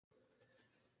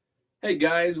Hey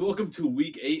guys, welcome to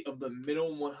week 8 of the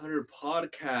Minimum 100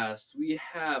 podcast. We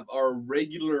have our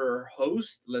regular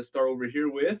host. Let's start over here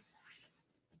with.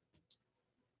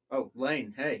 Oh,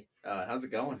 Lane, hey, how's it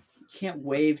going? You can't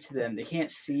wave to them. They can't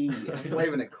see you. I'm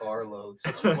waving at Carlos.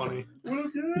 That's funny.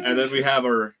 And then we have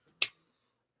our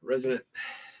resident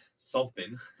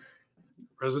something.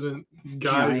 Resident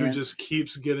guy who Giant. just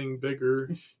keeps getting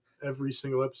bigger every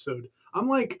single episode. I'm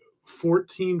like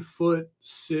 14 foot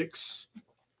 6,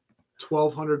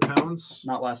 1,200 pounds.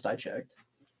 Not last I checked.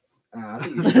 I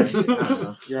think he's right. I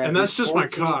don't know. And that's just my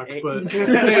cock. 14, But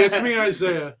hey, it's me,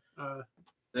 Isaiah.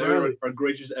 Then Riley. our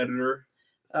gracious editor.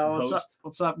 What's up? Host.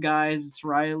 What's up, guys? It's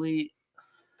Riley.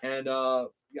 And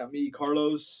we got me,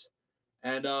 Carlos.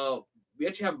 And we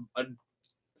actually have a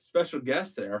special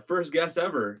guest today. Our first guest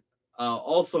ever.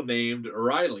 Also named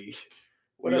Riley.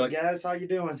 What We up, like- guys? How you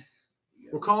doing?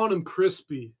 We're calling him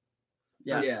Crispy.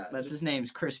 Yes, Yeah. that's his name's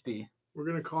Crispy. We're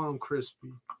going to call him Crispy.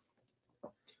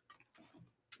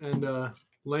 And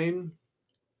Lane,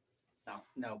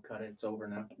 No, cut it. It's over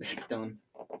now. It's done.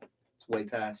 It's way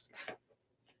past.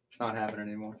 It's not happening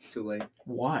anymore. It's too late.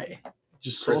 Why?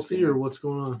 just Crispy. salty or what's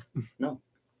going on?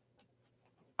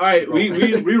 All right, we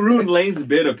ruined Lane's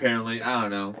bit apparently. I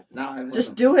don't know. No,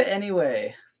 Just do it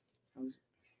anyway.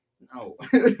 No.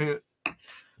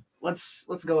 Let's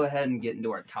go ahead and get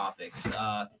into our topics.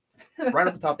 Right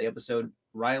off the top of the episode,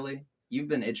 Riley, you've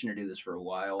been itching to do this for a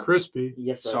while. Crispy.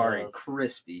 Yes, Sorry,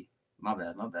 Crispy. My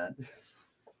bad.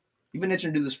 You've been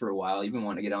itching to do this for a while. You've been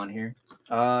wanting to get on here.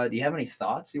 Do you have any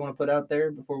thoughts you want to put out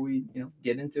there before we,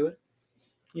 get into it?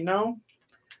 You know,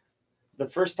 the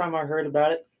first time I heard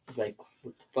about it, I was like,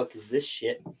 "What the fuck is this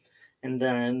shit?" And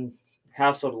then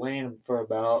hassled Lane for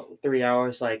about 3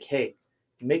 hours, like, "Hey,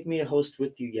 make me a host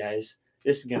with you guys.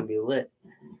 This is gonna be lit."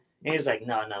 And he's like,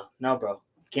 "No, bro,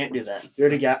 can't do that. We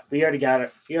already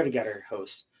got our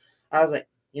host." I was like,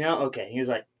 okay. He was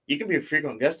like, "You can be a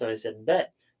frequent guest," though. I said,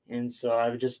 "Bet." And so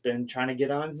I've just been trying to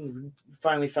get on.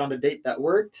 Finally found a date that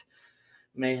worked.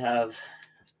 May have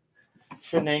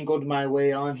finagled my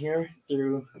way on here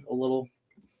through a little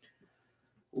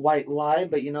white lie,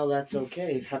 but that's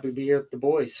okay. Happy to be here with the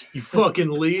boys. You fucking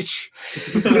leech.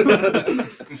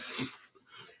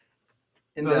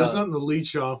 And, No, there's nothing to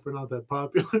leech off. We're not that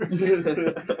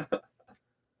popular.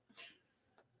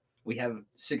 we have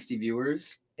 60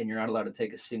 viewers, and you're not allowed to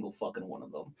take a single fucking one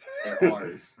of them. They're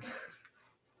ours.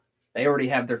 They already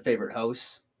have their favorite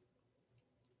hosts.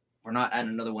 We're not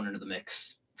adding another one into the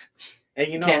mix.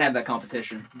 And Can't have that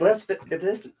competition. but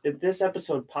if this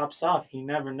episode pops off, you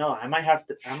never know. I might have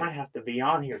to be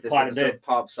on here If this quite a episode bit.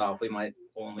 pops off, we might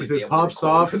only If be it able pops to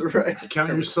record. off, right.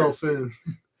 Count yourself in.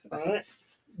 All right.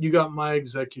 You got my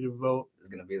executive vote. It's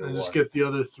gonna be the And just one. get the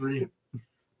other 3.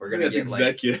 We're gonna That's get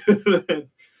like executive.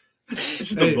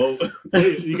 Just Hey. a vote.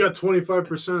 Hey, you got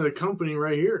 25% of the company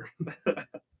right here. I'm a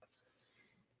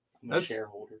That's-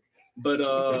 shareholder. But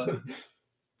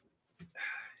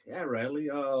yeah, Riley.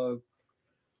 I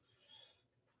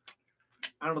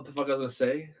don't know what the fuck I was gonna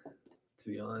say, to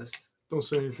be honest. Don't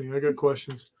say anything. I got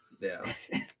questions. Yeah.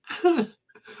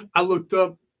 I looked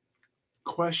up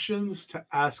questions to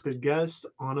ask a guest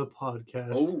on a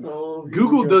podcast. Oh,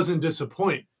 Google doesn't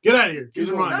disappoint. Get out of here. These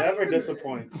are Google mine. never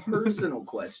disappoints. personal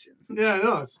questions. Yeah, I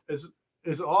know.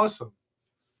 It's awesome.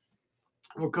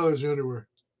 What color is your underwear?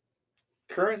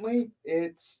 Currently,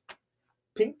 it's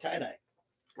pink tie-dye.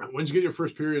 When'd you get your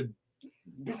first period?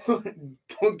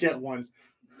 Don't get one.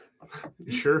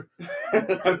 You sure?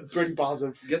 I'm pretty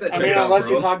positive. get that I checked mean, out, unless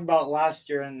bro. you're talking about last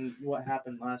year and what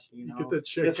happened last year, Get that the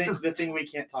checked thing, out. the thing we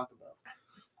can't talk about.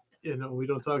 Yeah, no, we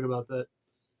don't talk about that.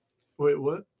 Wait,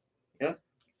 what? Yeah.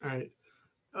 All right.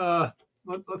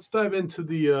 Let's dive into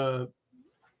the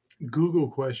Google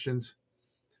questions.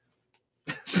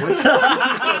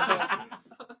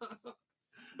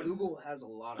 Google has a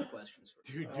lot of questions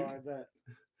for you. Dude, Oh, I bet.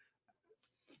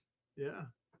 yeah.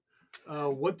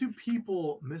 What do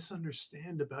people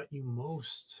misunderstand about you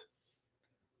most?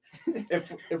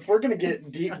 If we're gonna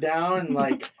get deep down,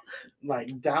 like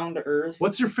down to earth.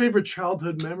 What's your favorite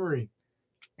childhood memory?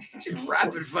 It's your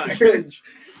rapid fire.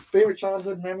 Favorite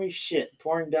childhood memory? Shit,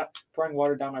 pouring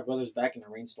water down my brother's back in a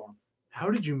rainstorm. How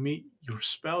did you meet your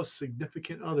spouse,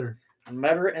 significant other? I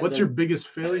met her. And What's your biggest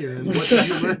failure, and what did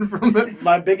you learn from it?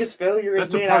 My biggest failure is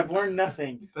That's a me, and part- I've learned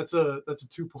nothing. That's a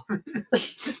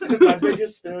 2-parter. My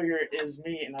biggest failure is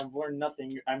me, and I've learned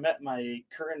nothing. I met my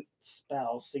current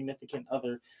spouse, significant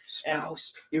other.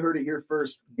 Spouse. You heard it here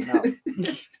first. No,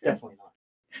 definitely not.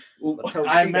 Let's hope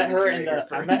I she met doesn't her hear in it here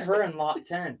I met first. her in lot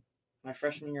 10. My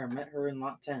freshman year, I met her in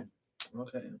lot 10.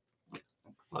 Okay.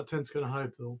 Lot 10's kind of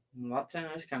hype though. Lot 10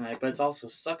 is kind of, but it also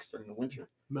sucks during the winter.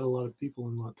 Met a lot of people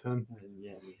in Lot 10.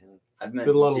 Yeah, we have. I've met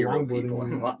Did a lot of 0 longboarding people in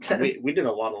there. Lot 10. We did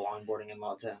a lot of longboarding in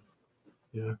Lot 10.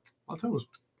 Lot 10 was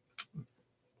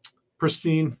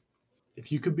pristine.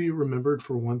 If you could be remembered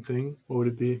for one thing, what would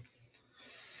it be?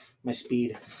 My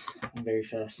speed. I'm very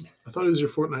fast. I thought it was your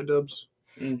Fortnite dubs.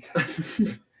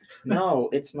 No,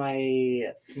 it's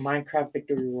my Minecraft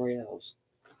Victory Royales.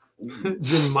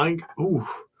 Your Mike. Ooh.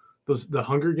 The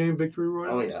Hunger Game Victory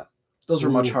Royale? Oh, yeah. Those are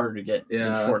much Ooh. harder to get than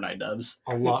Yeah. Fortnite dubs.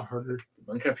 A lot harder.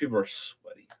 Minecraft people are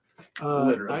sweaty.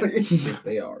 Literally.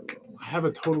 They are. Bro. I have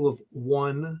a total of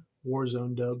 1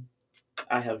 Warzone dub.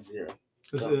 I have 0.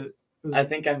 Is So, it? Is I it-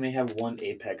 think I may have 1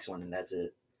 Apex one, and that's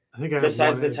it. I think I have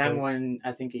Besides one the time Apex. when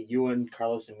I think you and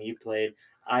Carlos and me played,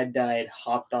 I died,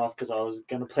 hopped off because I was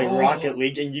going to play Oh. Rocket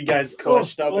League, and you guys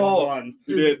clutched up and Oh. won.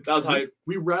 You did. That was hype.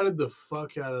 We ratted the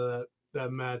fuck out of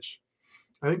that match.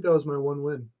 I think that was my one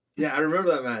win. Yeah, I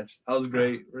remember that match. That was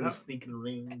great. We're Yeah. just sneaking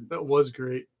ring. That was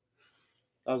great.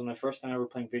 That was my first time ever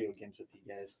playing video games with you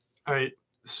guys. All right.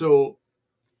 So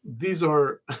these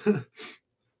are,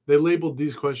 they labeled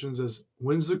these questions as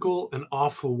whimsical and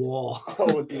off the wall.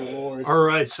 Oh, the Lord. All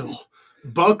right. So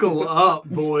buckle up,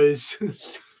 boys.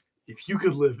 If you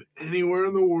could live anywhere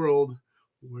in the world,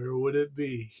 where would it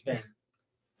be? Spain.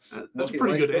 That's a Okay,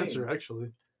 pretty why good Spain? answer,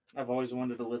 actually. I've always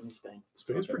wanted to live in Spain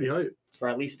Spain's pretty hype. for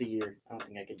at least a year. I don't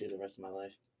think I could do the rest of my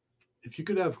life. If you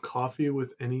could have coffee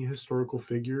with any historical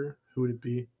figure, who would it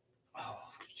be? Oh,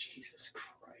 Jesus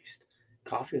Christ.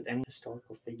 Coffee with any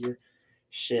historical figure?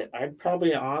 Shit, I'd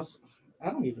probably I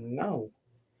don't even know.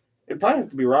 It'd probably have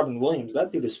to be Robin Williams.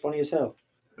 That dude is funny as hell.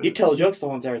 He tell jokes the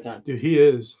whole entire time. Dude, he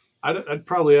is. I'd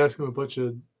probably ask him a bunch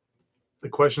of the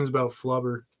questions about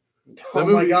Flubber. Oh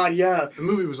movie- my god, yeah. The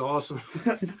movie was awesome.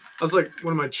 That was like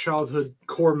one of my childhood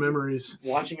core memories.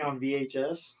 Watching on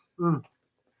VHS.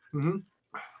 Mm-hmm.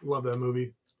 Love that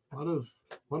movie. A lot of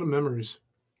memories.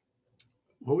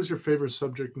 What was your favorite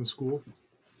subject in school?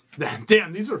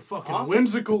 Damn, these are fucking Honestly-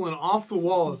 whimsical and off the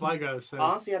wall, if I gotta say.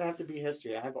 Honestly, I'd have to be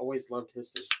history. I've always loved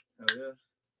history. Oh, yeah.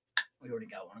 We already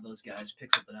got one of those guys. Pick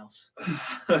something else.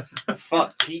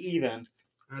 Fuck, PE then.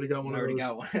 I already got one I of already those.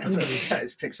 got one of those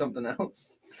guys. Pick something else.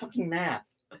 Fucking math.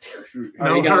 No, Already I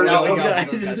already got got one one of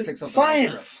of those those. Those guys. Pick something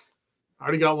Science. I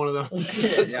already got one of those.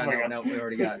 else. Yeah, Oh my no, God. no, we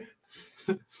already got.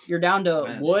 You're down to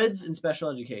Man. woods and special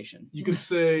education. You could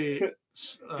say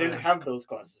Didn't have those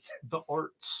classes. the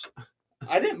arts.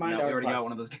 I didn't mind No, we art already class. got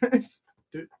one of those guys.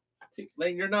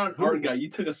 Lane, you're not an art guy. You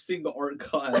took a single art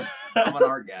class. I'm an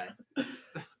art guy.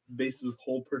 Based his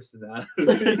whole personality.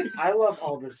 I love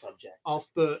all the subjects. Off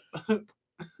the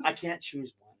I can't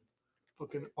choose one.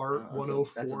 fucking art Oh, 104.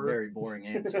 that's a very boring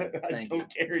answer. I Thank you.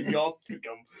 don't care. Y'all stick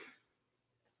them.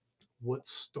 What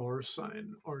star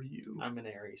sign are you? I'm an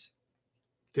Aries.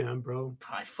 Damn, bro.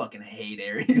 I fucking hate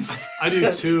Aries. I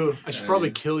do too. I should probably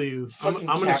Yeah. kill you. I'm Fucking an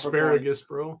Capricorn. asparagus,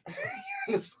 bro.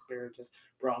 Asparagus.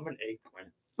 Bro, I'm an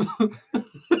eggplant.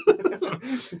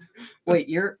 Wait,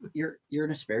 you're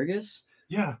an asparagus?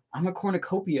 Yeah. I'm a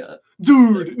cornucopia.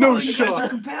 Dude, no Oh, you guys are shot.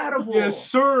 compatible. Yes,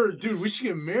 sir. Dude, we should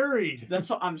get married. That's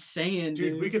what I'm saying,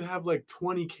 dude. Dude, we could have like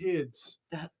 20 kids.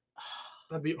 That-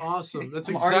 That'd be awesome. That's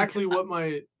I'm already- exactly what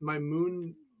my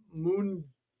moon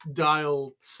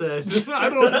dial said. I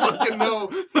don't fucking know.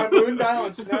 My moon dial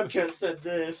on Snapchat said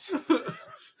this.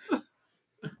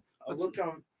 I looked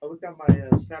on my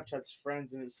Snapchat's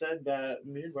friends and it said that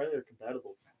me and Riley are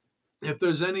compatible. If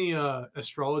there's any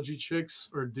astrology chicks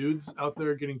or dudes out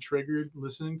there getting triggered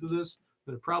listening to this,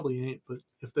 then it probably ain't. But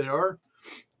if they are,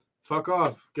 fuck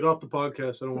off. Get off the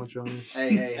podcast. I don't want you on here.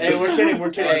 Hey, we're kidding. We're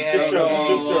kidding. Hey, just hey, jokes. whoa,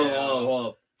 Just whoa, jokes. whoa.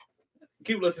 Well,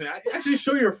 keep listening. Actually,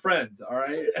 show your friends. All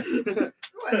right. Go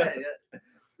ahead.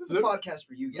 This is a podcast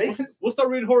for you guys. We'll start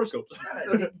reading horoscopes.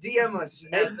 DM us.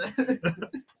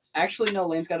 Actually, no,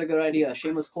 Lane's got a good idea.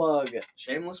 Shameless plug.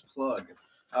 Shameless plug.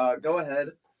 Go ahead.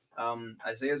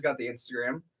 Isaiah's got the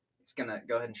Instagram. He's gonna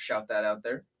go ahead and shout that out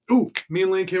there. Ooh, me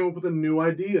and Lane came up with a new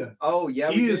idea. Oh yeah,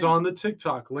 he we is did. on the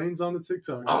TikTok. Lane's on the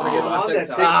TikTok. Oh, he is on on that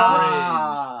TikTok.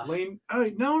 Ah. Lane,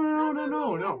 hey,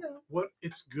 no. What?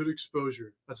 It's good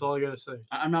exposure. That's all I gotta say.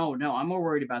 No, I'm more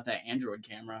worried about that Android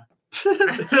camera. Hey,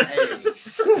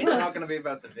 it's not gonna be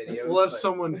about the videos. We'll have but-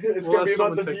 someone. It's we'll gonna have be about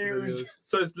someone the take views. videos.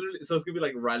 So it's gonna be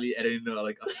like Riley editing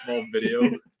like a small video.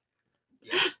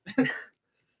 Yes.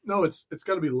 No, it's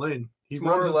got to be Lane. He It's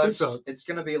more runs or the less. TikTok. It's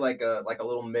gonna be like a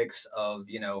little mix of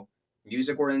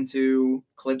music we're into,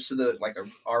 clips of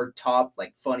our top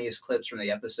funniest clips from the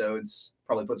episodes.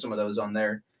 Probably put some of those on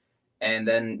there, and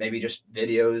then maybe just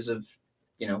videos of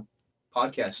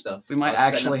podcast stuff. We might Us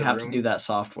setting up actually the have to room do that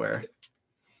software.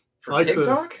 for I like to-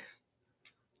 TikTok.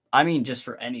 I mean, just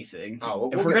for anything. Oh,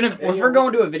 If we're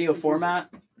going to a video format,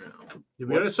 No. Yeah,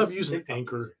 we gotta stop What's the using TikTok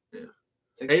Anchor.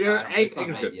 Hey, no, It's not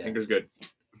Anchor's made good. yet. Anchor's good.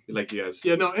 We like you guys.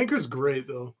 Yeah, no, Anchor's great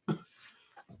though.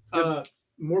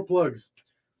 More plugs.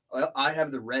 Well, I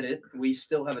have the Reddit. We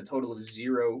still have a total of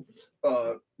 0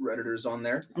 Redditors on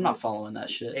there. I'm not following that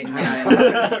shit. Hey,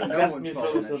 yeah, no That's one's me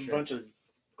following full of that a shit. bunch of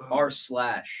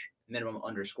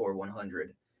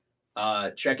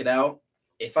r/minimum_100. Check it out.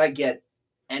 If I get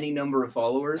any number of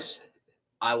followers,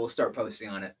 I will start posting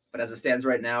on it. But as it stands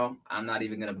right now, I'm not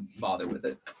even gonna bother with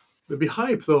it. It'd be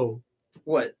hype though.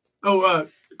 What? Oh,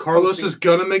 Carlos Posting- is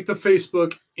gonna make the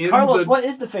Facebook in Carlos, what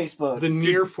is the Facebook? the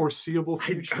near foreseeable I'm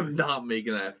future. not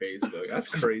making that Facebook. That's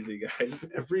crazy, guys.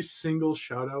 Every single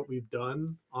shout out we've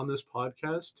done on this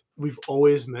podcast, we've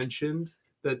always mentioned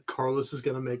that Carlos is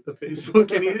gonna make the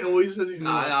Facebook, and he always says he's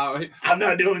not. I'm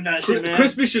not doing that shit, man.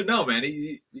 Crispy should know, man.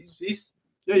 He's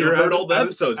Yeah, you you're heard all the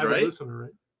episodes, avid right? listener,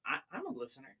 right? I'm a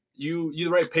listener. You the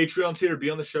right Patreon tier to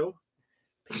be on the show?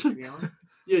 Patreon?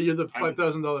 Yeah, you're the I'm-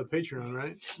 $5,000 Patreon,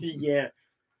 right? Yeah.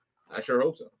 I sure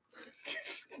hope so.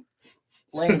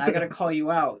 Lane, I gotta call you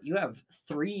out. You have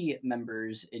 3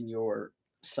 members in your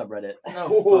subreddit. No.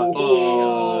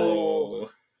 Oh.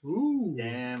 Ooh.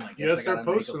 Damn, I You guess gotta I start gotta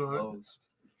make posting a on it. post.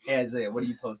 Hey Isaiah, what are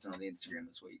you posting on the Instagram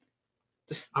this week?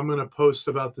 I'm gonna post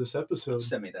about this episode.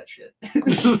 Send me that shit.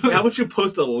 How about you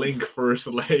post a link first,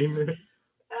 Lane?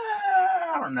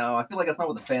 I don't know. I feel like that's not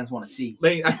what the fans want to see.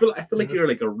 Lane, I feel like you're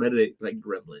like a Reddit like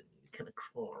gremlin. You kind of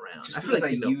crawl around. Just I feel because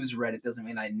like I you know. use Reddit doesn't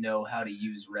mean I know how to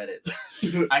use Reddit.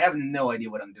 I have no idea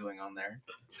what I'm doing on there.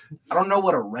 I don't know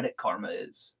what a Reddit karma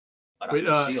is. But I Wait,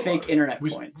 can see a lot Fake of it. internet We're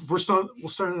points. starting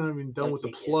not even done like with the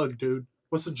it, yeah. plug, dude.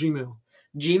 What's the Gmail?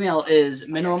 Gmail is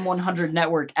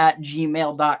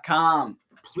minimum100network@gmail.com.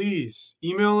 Please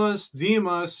email us, DM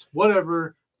us,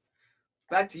 whatever.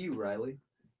 Back to you, Riley.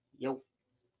 Yo.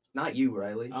 Not you,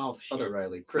 Riley. Oh, shit. Other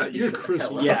Riley. Chris, You're shut the Chris.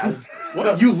 hell up. Yeah.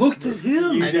 What? You looked at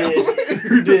him. You I know. did.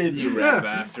 You did. You Yeah. rat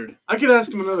bastard. I could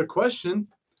ask him another question.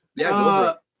 Yeah, go for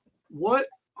it. What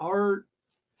are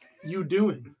you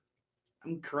doing?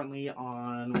 I'm currently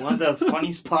on one of the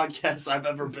funniest podcasts I've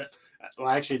ever been. Well,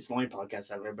 actually, it's the only podcast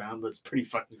I've ever been on, but it's pretty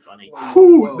fucking funny.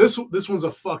 Whew, Whoa. this one's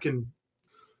a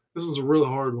really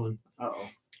hard one. Uh-oh.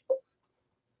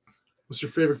 What's your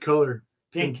favorite color?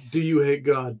 Pink. And do you hate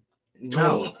God?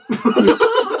 No.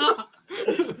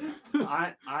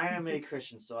 I am a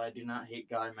Christian, so I do not hate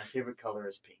God. My favorite color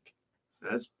is pink.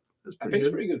 That's pretty Pink's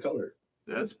good. pretty good color.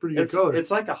 That's a pretty good It's, color.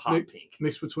 it's like a hot Nick- pink.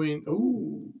 Mixed between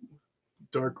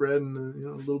dark red and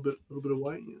a little bit of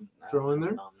white. Throw in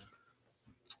there.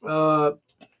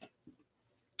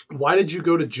 Why did you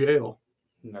go to jail?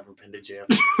 Never been to jail.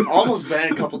 Almost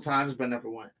been a couple times, but never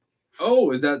went.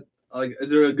 Oh, is that like? Is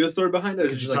there a good story behind it? or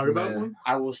Could is it you just talk like, about meh? one?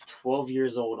 I was 12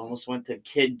 years old, almost went to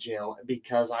kid jail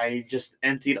because I just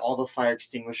emptied all the fire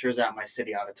extinguishers at my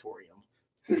city auditorium.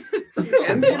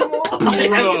 Emptied them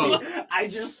all? I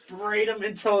just sprayed them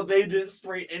until they didn't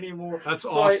spray anymore. That's So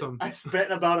awesome. I spent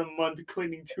about a month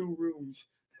cleaning 2 rooms.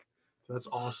 That's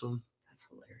awesome. That's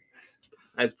hilarious.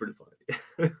 That's pretty funny.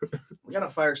 We got a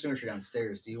fire extinguisher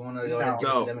downstairs. Do you want to go ahead and give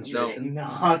us No, a demonstration?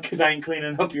 Nah, because I ain't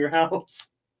cleaning up your house.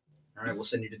 All right, we'll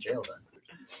send you to jail then.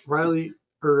 Riley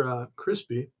or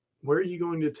Crispy, where are you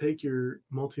going to take your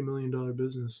multi-million-dollar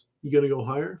business? You gonna go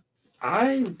higher?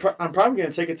 I'm probably going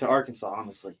to take it to Arkansas,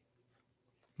 honestly.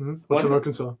 What's in What?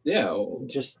 Arkansas? Yeah. well,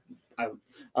 Just, I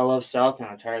love South and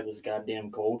I'm tired of this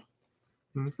goddamn cold.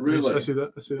 Really? I see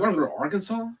that. You want to go to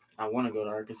Arkansas? I want to go to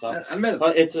Arkansas. I met.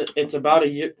 But it's about a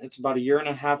year and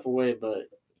a half away, but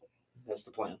that's the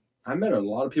plan. I met a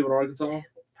lot of people in Arkansas,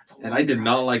 That's a and I did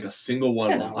not like a single one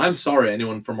of 10 them. hours. I'm sorry,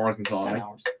 anyone from Arkansas. 10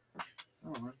 hours.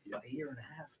 Oh, a year and a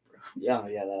half, bro. Yeah,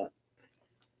 that.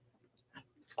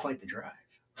 It's quite the drive.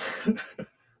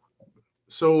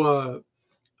 So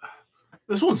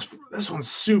this one's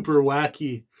super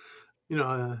wacky,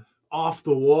 off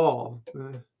the wall.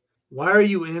 Why are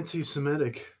you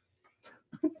anti-Semitic?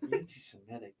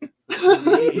 Anti-Semitic.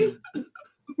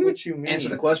 What you mean? Answer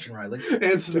the question, Riley.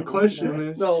 Answer the question,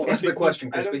 man. No, answer the question,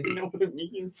 I Crispy. don't know what it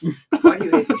means. Why do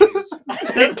you hate the Jews?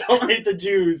 I don't hate the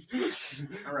Jews.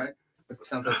 All right.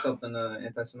 Sounds like something an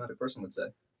anti-Semitic person would say.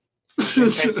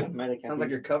 Anti-Semitic. Sounds like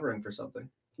you're covering for something.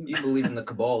 You believe in the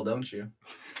cabal, don't you?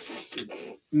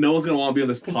 No one's gonna want to be on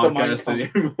this podcast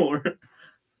anymore.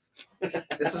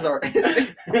 This is our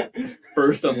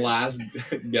First and last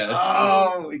guest.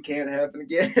 Oh, it can't happen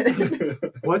again.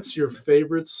 What's your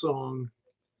favorite song?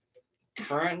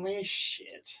 Currently,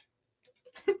 shit.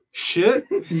 Shit?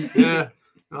 Yeah,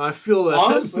 I feel that.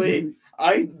 Honestly,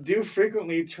 I do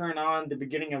frequently turn on the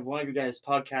beginning of one of you guys'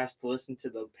 podcasts to listen to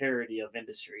the parody of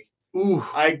Industry. Ooh,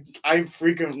 I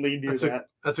frequently do that.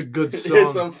 that's a good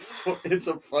song. It's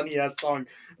a funny ass song,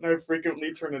 and I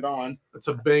frequently turn it on. That's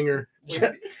a banger.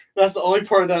 That's the only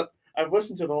part that I've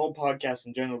listened to the whole podcast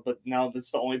in general, but now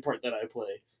that's the only part that I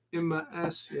play. In my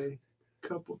ass, yeah.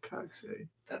 Couple cocks, yeah.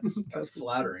 That's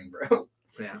flattering, bro.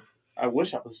 Yeah. I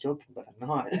wish I was joking, but I'm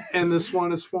not. And this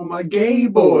one is for my gay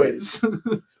boys.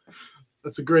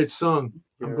 That's a great song.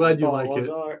 I'm glad you like it.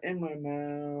 Are in my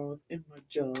mouth, in my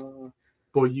jaw.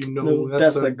 Boy, you know No,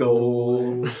 that's the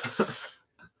goal.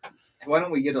 Why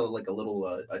don't we get a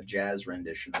little a jazz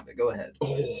rendition of it? Go ahead.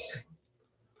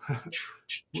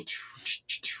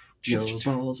 Your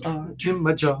balls are In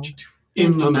my jaw,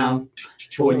 in my mouth.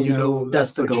 Boy, you know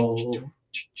that's the goal.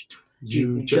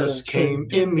 You just came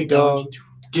in me, dog.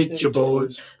 Get your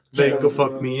boys. They go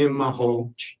fuck me in my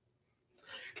hole.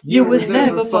 You was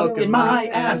never fucking my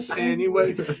ass.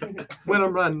 Anyway, when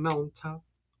I'm riding on top,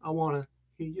 I wanna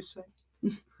hear you say.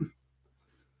 All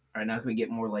right, now can we get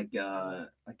more like a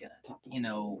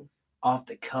off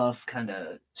the cuff kind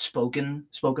of spoken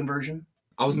version?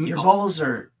 Your balls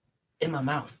are in my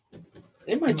mouth,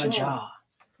 In in my jaw.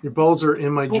 Your balls are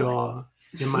in my Boy, jaw.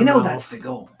 In my You know mouth. that's the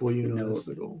goal. Boy, you know that's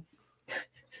the goal.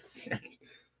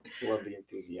 Love the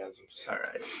enthusiasm. All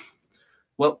right.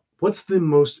 Well, What's the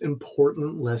most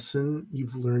important lesson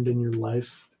you've learned in your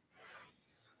life?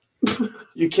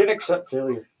 You can't accept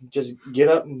failure. Just get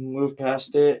up and move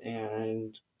past it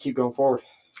and keep going forward.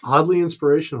 Oddly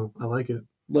inspirational. I like it.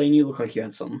 Lane, you look like you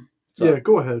had something. Yeah,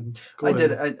 go ahead. Go I ahead.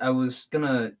 did. I was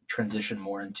gonna transition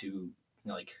more into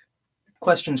like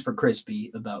questions for Crispy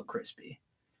about Crispy.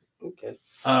 Okay.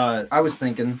 I was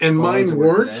thinking, And while I was mine at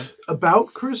work weren't today,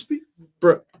 about Crispy?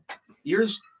 Bro,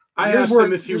 yours. I yours asked were-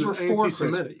 him if he yours was were for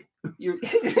anti-Semitic. Crispy. You.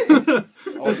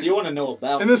 Oh, so you want to know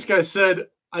about And this guy said,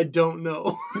 I don't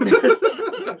know.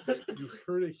 You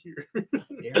heard it here.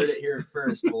 You heard it here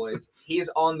first, boys. He's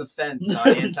on the fence on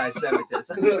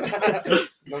anti-Semitism.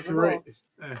 It's great.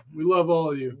 We love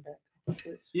all of you.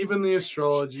 Even the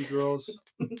astrology girls.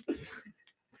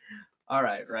 All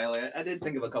right, Riley. I did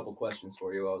think of a couple questions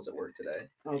for you while I was at work today.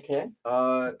 Okay.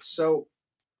 So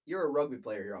you're a rugby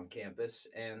player here on campus,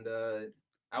 and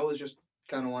I was just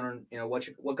kind of wondering,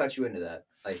 what got you into that?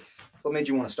 Like, what made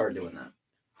you want to start doing that?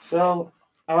 So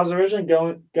I was originally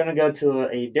gonna go to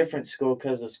a different school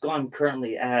because the school I'm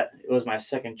currently at, it was my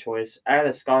second choice. I had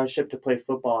a scholarship to play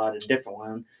football at a different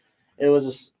one. It was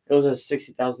a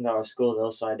 $60,000 school though,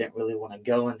 so I didn't really want to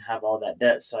go and have all that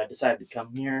debt. So I decided to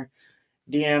come here.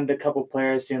 DM'd a couple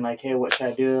players, saying like, "Hey, what should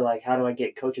I do? Like, how do I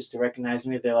get coaches to recognize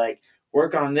me?" They're like,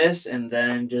 "Work on this and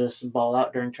then just ball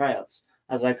out during tryouts."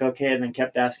 I was like, "Okay," and then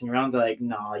kept asking around. They're like,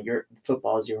 "Nah, your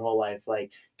football is your whole life.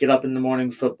 Like, get up in the morning,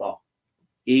 football,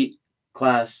 eat,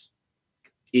 class,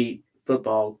 eat,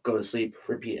 football, go to sleep,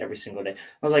 repeat every single day."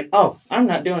 I was like, "Oh, I'm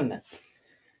not doing that."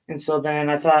 And so then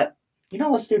I thought,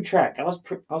 let's do track. I was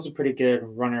a pretty good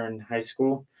runner in high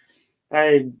school.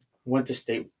 I went to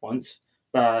state once,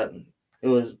 but I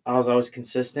was always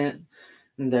consistent.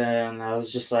 And then I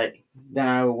was just like, then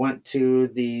I went to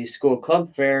the school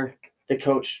club fair. The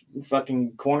coach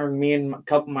fucking cornered me and a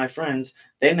couple of my friends.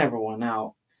 They never went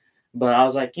out. But I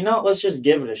was like, let's just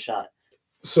give it a shot.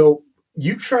 So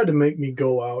you've tried to make me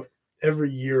go out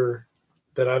every year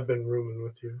that I've been rooming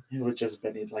with you. Which has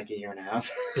been like a year and a half.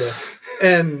 Yeah.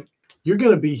 And you're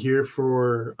going to be here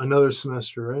for another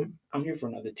semester, right? I'm here for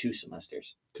another 2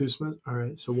 semesters. 2 semesters? All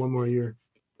right. So 1 more year.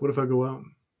 What if I go out?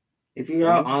 If you go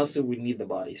out, honestly, we need the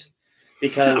bodies.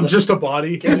 Because I'm just a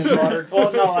body. Give him water.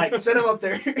 Well, no, like Set him up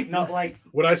there. no, like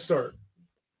Would I start?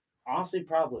 honestly,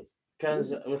 probably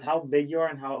because with how big you are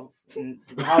and how You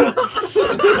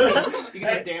can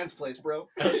get a dance place, bro.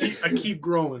 I keep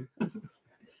growing.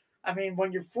 I mean,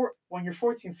 when you're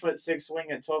 14'6",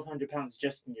 weighing at 1,200 pounds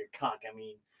just in your cock, I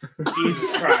mean,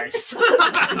 Jesus Christ.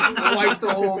 Wipe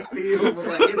the whole field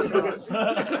with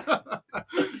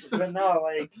But no,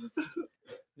 like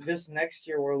this next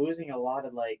year, we're losing a lot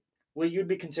of like what you'd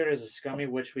be considered as a scummy,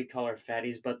 which we call our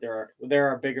fatties, but there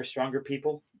are bigger, stronger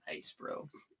people. Nice, bro.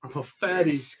 I'm a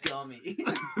fatty. Scummy.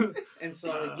 And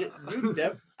so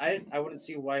I wouldn't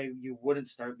see why you wouldn't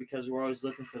start because we're always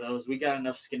looking for those. We got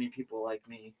enough skinny people like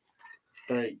me.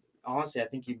 But honestly, I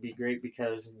think you'd be great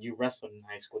because you wrestled in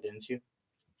high school, didn't you?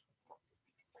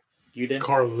 You did?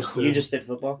 Carlos did. You just did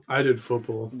football? I did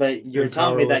football. But you're And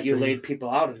telling me that you powerlifting. laid people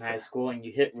out in high school and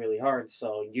you hit really hard,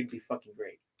 so you'd be fucking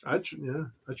great. I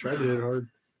tried to hit hard.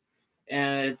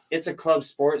 And it's a club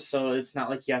sport, so it's not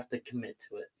like you have to commit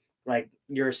to it. Like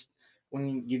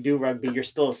when you do rugby, you're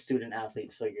still a student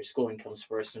athlete, so your schooling comes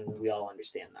first, and we all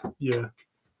understand that. Yeah.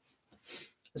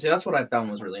 See, that's what I found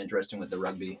was really interesting with the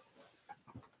rugby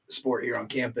sport here on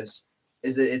campus.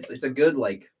 it's a good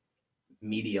like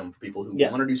medium for people who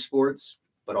want to do sports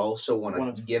but also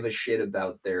want to give a shit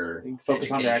about their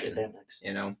focus on their education, academics.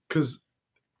 you know. Because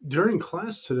during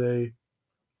class today,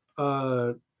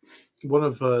 one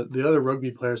of the other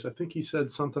rugby players, I think he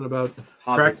said something about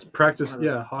practice.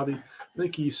 Yeah, hobby. I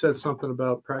think he said something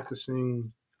about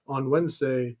practicing on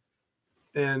Wednesday.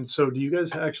 And so, do you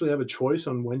guys actually have a choice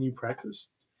on when you practice?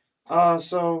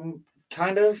 So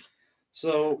kind of.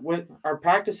 So with our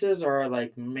practices are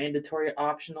like mandatory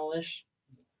optional-ish.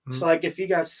 Mhm. So like if you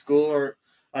got school or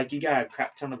like you got a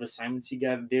crap ton of assignments you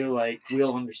got to do, like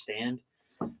we'll understand.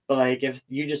 But like if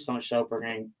you just don't show up,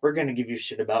 we're gonna give you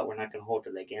shit about. We're not gonna hold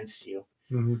it against you.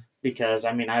 Mm-hmm. Because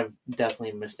I mean I've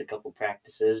definitely missed a couple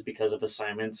practices because of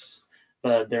assignments.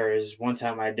 But there is one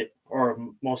time I did, or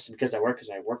mostly because I work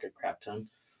a crap ton.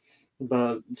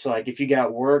 But so like if you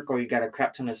got work or you got a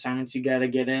crap ton of assignments you got to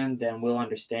get in, then we'll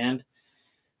understand.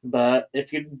 But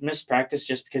if you miss practice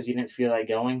just because you didn't feel like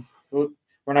going, we're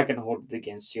not going to hold it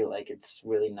against you. Like it's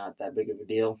really not that big of a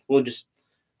deal. We'll just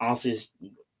honestly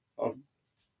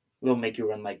we'll make you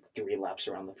run like 3 laps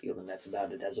around the field, and that's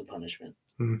about it as a punishment.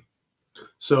 Mm-hmm.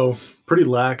 So pretty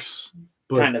lax,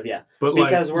 but kind of, yeah. But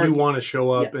because like you want to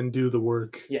show up and do the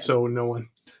work, so no one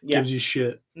gives you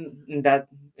shit.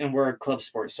 And we're a club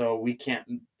sport, so we can't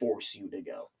force you to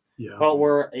go. Yeah. But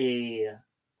we're a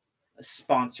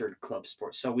sponsored club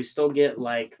sport, so we still get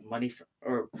like money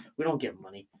or we don't get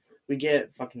money. We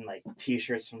get fucking like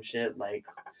t-shirts from shit. Like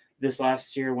this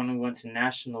last year when we went to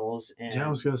nationals, and I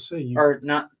was gonna say or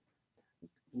not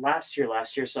last year.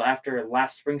 So after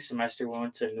last spring semester, we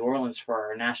went to New Orleans for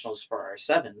our nationals for our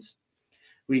sevens.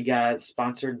 We got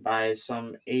sponsored by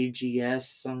some AGS,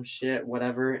 some shit,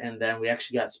 whatever, and then we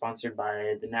actually got sponsored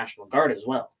by the National Guard as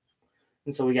well.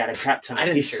 And so we got a crap ton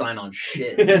of t-shirts. I didn't sign on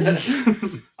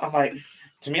shit. I'm like,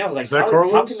 to me, I was like,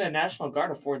 how can the National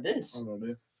Guard afford this? I don't know,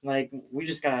 dude. Like, we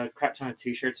just got a crap ton of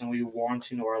t-shirts and we wore them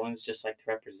to New Orleans just like to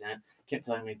represent. Can't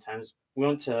tell you how many times. We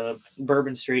went to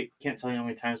Bourbon Street. Can't tell you how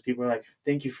many times people are like,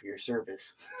 thank you for your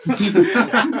service.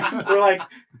 We're like,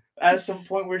 at some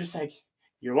point, we're just like,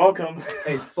 you're welcome.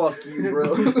 Hey, fuck you,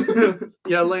 bro.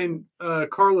 Yeah, Lane,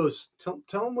 Carlos, tell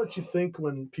them what you think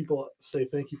when people say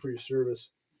thank you for your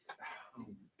service. Oh,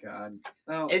 God.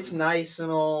 Well, it's nice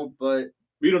and all, but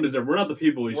we don't deserve. We're not the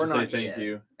people who should say thank yet.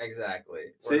 you. Exactly.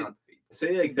 Say, we're not the people.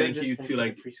 Say like thank you to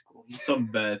like free school.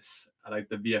 Some vets at like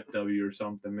the VFW or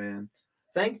something, man.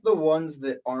 Thank the ones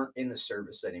that aren't in the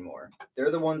service anymore.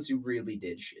 They're the ones who really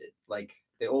did shit. Like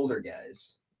the older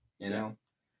guys, you know?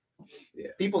 Yeah.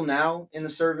 People now in the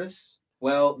service,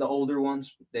 well, the older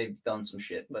ones, they've done some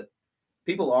shit, but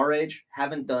people our age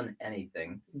haven't done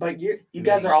anything. But you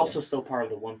guys are also still part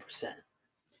of the 1%.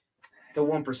 The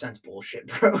 1%'s bullshit,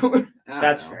 bro.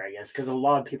 That's fair, I guess, because a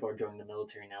lot of people are joining the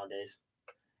military nowadays.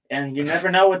 And you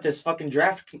never know what this fucking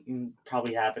draft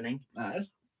probably happening.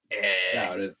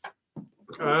 Doubt it.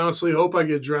 I honestly hope I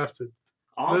get drafted.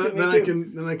 Honestly,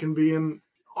 then I can be in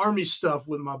Army stuff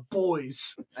with my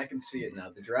boys. I can see it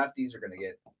now. The draftees are gonna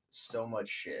get so much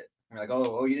shit. They're like,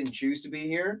 oh, you didn't choose to be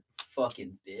here?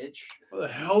 Fucking bitch. Where the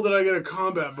hell did I get a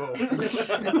combat bow?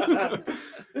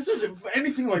 This isn't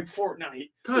anything like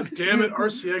Fortnite. God damn it,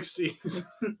 RCXD.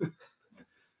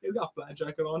 You got flat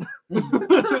jacket on.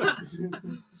 I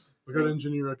got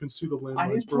engineer. I can see the landmines, I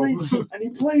need bro. plates. I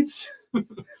need plates.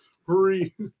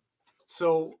 Hurry.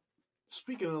 So,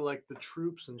 speaking of like the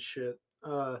troops and shit,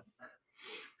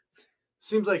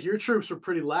 seems like your troops were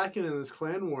pretty lacking in this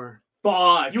clan war.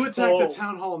 Fuck. You attacked the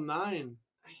Town Hall 9.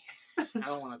 I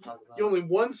don't want to talk about You only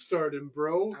one starred him,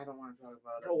 bro. I don't want to talk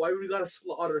about Bro, why would we gotta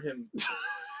slaughter him?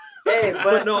 Hey,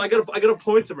 but no, I got a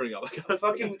point to bring up. I got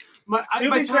fucking.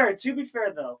 To be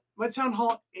fair though, my Town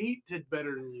Hall 8 did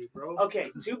better than you, bro.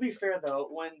 Okay, to be fair though,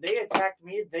 when they attacked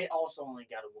me, they also only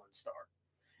got a 1 star.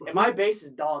 And my base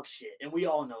is dog shit, and we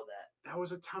all know that. That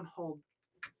was a Town Hall.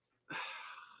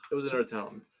 It was in our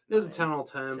town. It was a Town Hall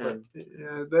 10, but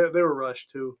yeah, they were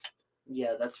rushed too.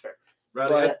 Yeah, that's fair.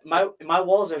 Right, but my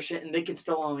walls are shit, and they could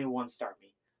still only 1 star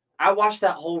me. I watched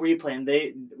that whole replay, and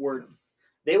they were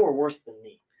worse than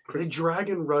me. They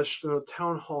dragon rushed a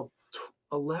Town Hall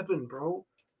 11, bro.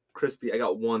 Cripsy, I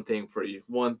got one thing for you.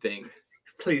 One thing.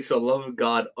 Please, for the love of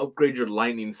God, upgrade your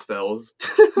lightning spells.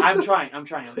 I'm trying.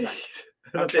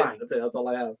 That's all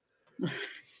I have.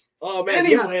 Oh man.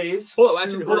 Anyways, hold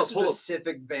up.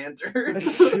 Specific banter.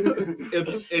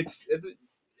 it's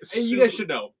and you guys should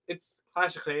know it's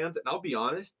Clash of Clans, and I'll be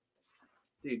honest,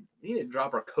 dude, we need to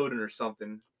drop our code in or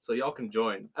something so y'all can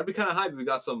join. I'd be kind of hyped if we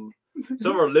got some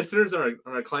of our listeners on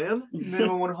our clan.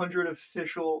 Minimum 100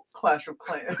 official Clash of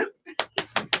Clans.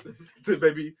 Dude,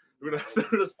 baby, We're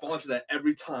gonna sponsor that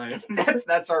every time.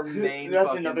 That's our main.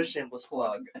 That's another shameless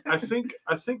plug. I think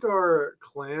our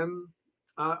clan.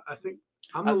 I think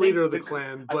I'm the leader of the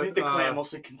clan, but I think the clan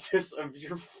mostly consists of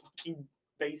your fucking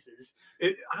bases.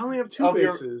 I only have 2 Of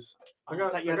your- bases. I I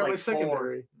got thought you had, my like, 4.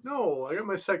 secondary. No, I got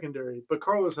my secondary, but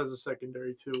Carlos has a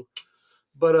secondary too.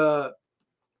 But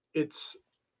it's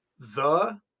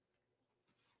the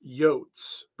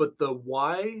Yotes, but the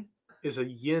Y is a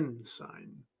yin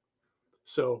sign.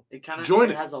 So It kind Join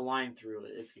of it. has a line through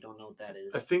it. If you don't know what that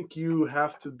is, I think you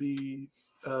have to be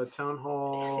Town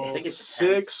Hall think it's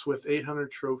 6 with 800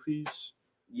 trophies.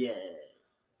 yeah.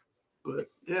 But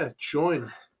yeah,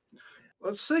 join.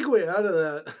 Let's segue out of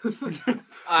that.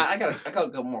 I got a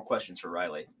couple more questions for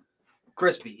Riley.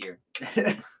 Crispy here.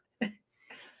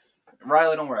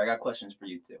 Riley, don't worry. I got questions for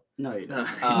you too. No, you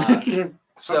don't.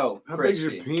 So, How big's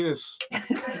your Crispy, penis?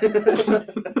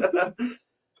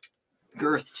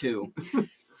 girth 2.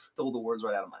 Stole the words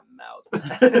right out of my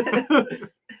mouth.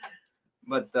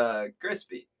 But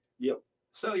Crispy. Yep.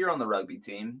 So you're on the rugby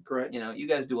team. Correct. You know, you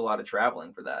guys do a lot of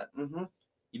traveling for that. Mm-hmm.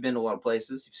 You've been to a lot of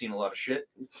places. You've seen a lot of shit.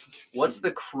 What's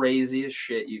the craziest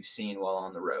shit you've seen while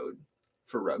on the road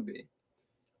for rugby?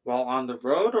 While on the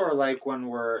road, or like when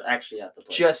we're actually at the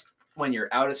place? Just when you're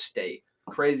out of state.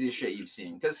 Craziest shit you've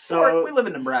seen. Because So- we live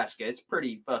in Nebraska. It's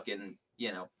pretty fucking,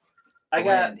 I got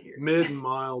bland here. Mid and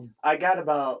mild. I got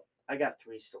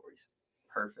 3 stories.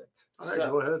 Perfect. All right, So-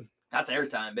 go ahead. That's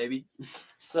airtime, baby.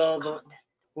 So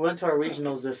we went to our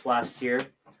regionals this last year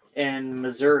in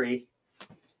Missouri,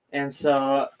 and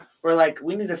so we're like,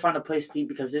 we need to find a place to eat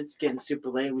because it's getting super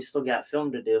late. We still got film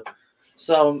to do.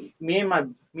 So me and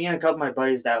a couple of my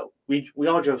buddies that we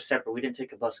all drove separate. We didn't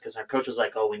take a bus because our coach was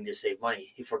like, "Oh, we need to save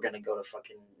money if we're gonna go to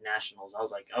fucking nationals." I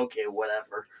was like, "Okay,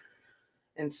 whatever."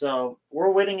 And so we're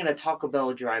waiting in a Taco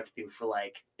Bell drive-thru for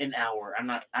like an hour. I'm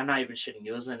not even shitting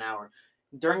you. It was an hour.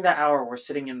 During that hour, we're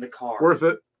sitting in the car. Worth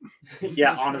it.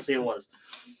 Yeah, honestly, it was.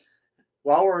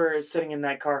 While we're sitting in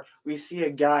that car, we see a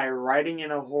guy riding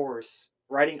on a horse,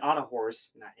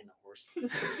 not in a horse.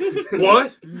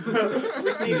 What?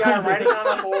 We see a guy riding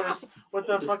on a horse with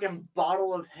a fucking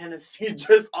bottle of Hennessy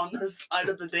just on the side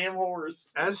of the damn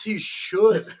horse. As he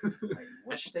should.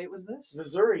 Which state was this?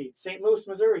 Missouri, St. Louis,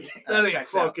 Missouri. That ain't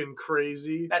checks out. fucking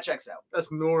crazy. That checks out.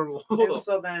 That's normal. And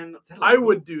so then, I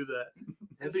would do that. and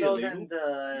That'd be so illegal. then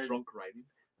the Drunk riding.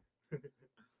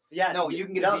 yeah, No, you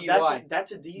can get a no, DUI.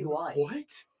 That's a DUI What?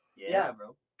 Yeah.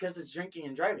 bro. because it's drinking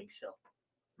and driving still.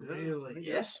 Really?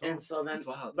 Yes. And so then, That's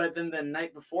wild. but then the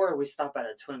night before we stop at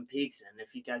a Twin Peaks, and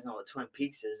if you guys know what Twin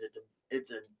Peaks is,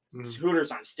 it's a Mm.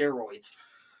 Hooters on steroids.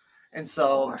 And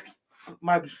so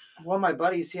one of my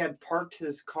buddies, he had parked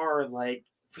his car like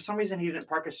for some reason he didn't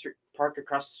park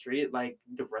across the street like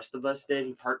the rest of us did.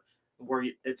 He parked where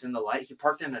it's in the light. He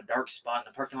parked in a dark spot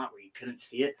in the parking lot where you couldn't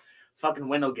see it. Fucking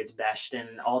window gets bashed in,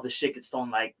 and all the shit gets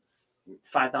stolen, like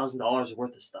 $5,000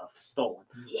 worth of stuff stolen.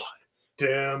 What?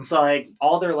 Damn. So like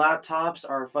all their laptops,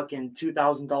 our fucking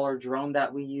 $2,000 drone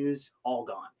that we use, all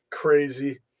gone.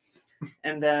 Crazy.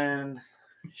 And then,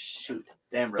 shoot,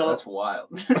 Damn, bro, that's wild.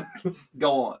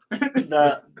 Go on.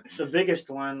 the biggest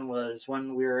one was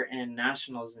when we were in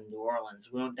nationals in New Orleans.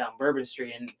 We went down Bourbon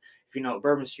Street, and if you know what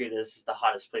Bourbon Street is, it's the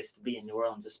hottest place to be in New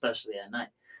Orleans, especially at night.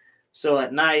 So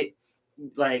at night,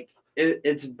 like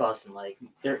it's busting. Like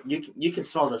there, you can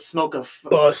smell the smoke of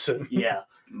Bussin'. yeah.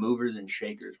 Movers and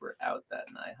shakers were out that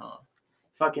night, huh?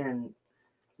 Fucking,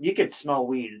 you could smell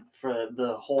weed for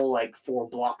the whole like 4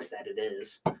 blocks that it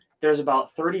is. There's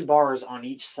about 30 bars on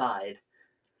each side.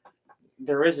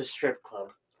 There is a strip club.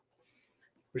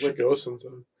 We should go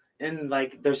sometime. And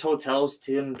like there's hotels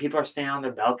too, and people are standing on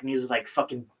their balconies with like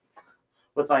fucking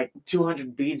with like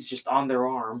 200 beads just on their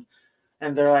arm,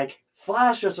 and they're like,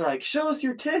 flash us, or like, show us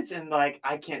your tits. And like,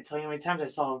 I can't tell you how many times I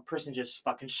saw a person just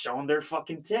fucking showing their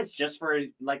fucking tits just for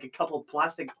like a couple of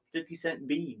plastic 50-cent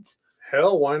beads.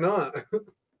 Hell, why not?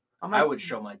 I'm I like, would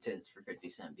show my tits for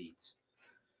 50-cent beads.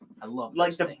 I love like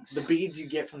those the things. beads you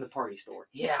get from the party store.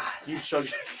 Yeah. You show.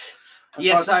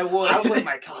 Yes, I would. I put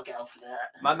my cock out for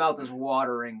that. My mouth is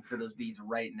watering for those beads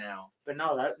right now. But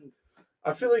no, that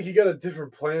I feel like you got a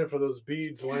different plan for those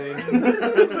beads, Lane.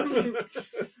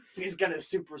 he's gonna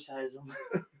supersize them.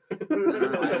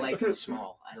 No, I like them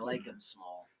small.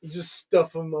 You just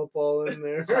stuff them up all in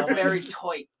there. So- Very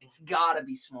tight. It's gotta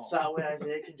be small. So that way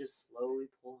Isaiah can just slowly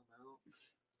pull them out.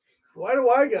 Why do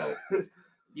I got it?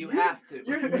 You have to.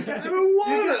 I don't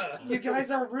wanna. You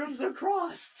guys are rooms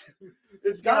across.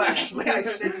 It's No, got actually, I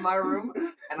sit in my room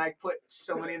and I put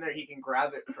so many in there he can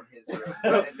grab it from his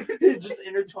room. It just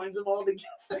intertwines them all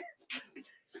together.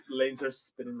 Lanes are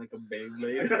spinning like a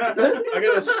Beyblade. I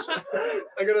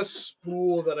got a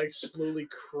spool that I slowly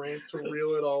crank to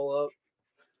reel it all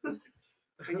up.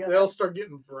 They all start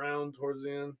getting brown towards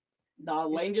the end. Nah,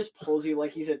 Lane just pulls you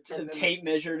like he's a tape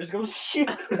measure and just goes shoot.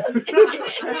 But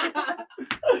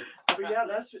yeah,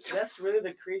 that's really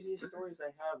the craziest stories I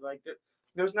have. Like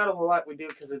there's not a whole lot we do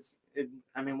because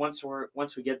I mean, once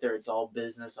we get there, it's all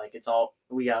business. Like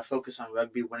we gotta focus on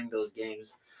rugby, winning those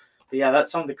games. But yeah,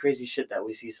 that's some of the crazy shit that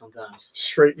we see sometimes.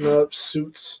 Straighten up,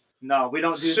 suits. No, we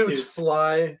don't do suits.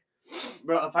 Fly.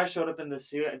 Bro, if I showed up in the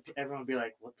suit, everyone would be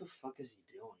like, "What the fuck is he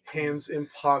doing?" Hands in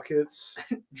pockets,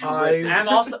 eyes. And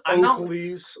also, I'm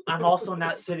also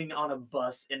not sitting on a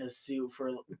bus in a suit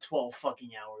for 12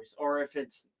 fucking hours, or if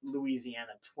it's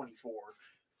Louisiana, 24.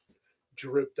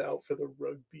 dripped out for the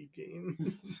rugby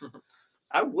game.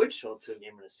 I would show up to a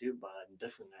game in a suit, but I'm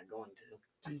definitely not going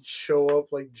to. You'd show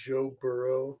up like Joe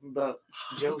Burrow. But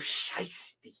Joe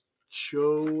Shiesty.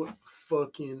 Joe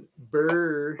fucking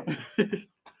Burr.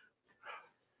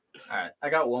 All right, I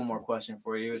got one more question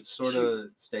for you. It sort of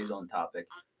stays on topic.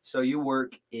 So you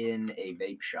work in a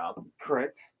vape shop.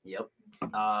 Correct. Yep.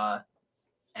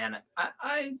 And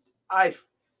I've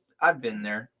been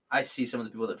there. I see some of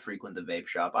the people that frequent the vape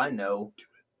shop. I know.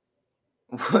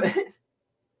 What?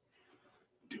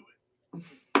 Do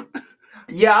it.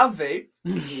 Yeah, I vape.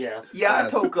 Yeah. Yeah, I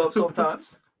toke up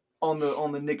sometimes on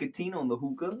the nicotine, on the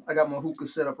hookah. I got my hookah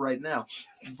set up right now.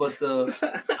 But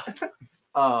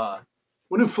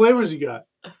what new flavors you got?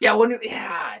 yeah,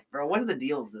 bro. What are the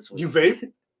deals this week? You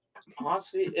vape?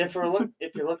 Honestly, if you're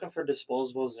looking for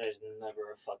disposables, there's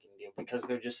never a fucking deal because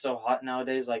they're just so hot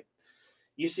nowadays. Like,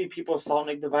 you see people with salt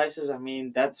nic devices. I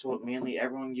mean, that's what mainly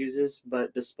everyone uses.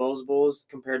 But disposables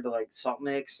compared to like salt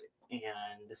nicks and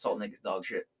The salt nic is dog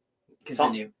shit.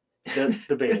 Continue.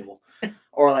 Debatable.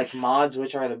 Or like mods,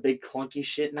 which are the big clunky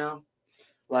shit now.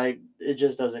 Like, it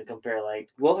just doesn't compare. Like,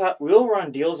 we'll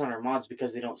run deals on our mods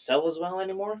because they don't sell as well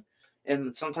anymore.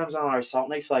 And sometimes on our salt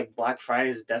nicks, like Black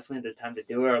Friday is definitely the time to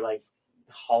do it, or like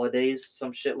holidays,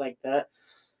 some shit like that.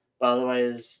 But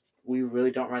otherwise, we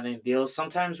really don't run any deals.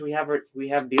 Sometimes we have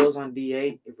deals on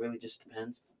D8. It really just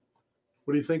depends.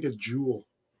 What do you think of Juul?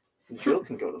 Juul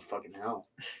can go to fucking hell.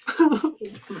 All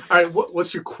right,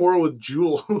 what's your quarrel with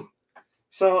Juul?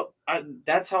 So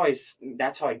that's how I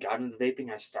got into vaping.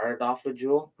 I started off with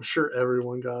Juul. I'm sure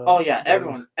everyone got. Oh yeah,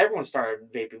 everyone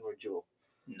started vaping with Juul.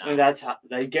 No. And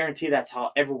I guarantee that's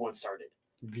how everyone started.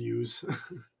 Views.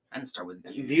 I didn't start with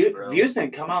views, bro. Views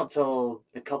didn't come out till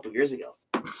a couple years ago.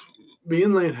 Me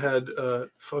and Lane had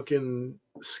fucking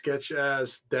sketch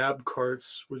ass dab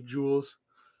carts with Juuls.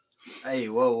 Hey,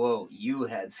 whoa. You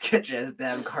had sketch ass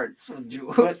dab carts with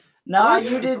Juuls. Nah,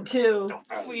 you did too.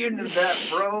 We did that,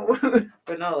 bro.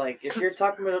 But no, like, if you're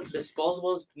talking about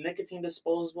disposables, nicotine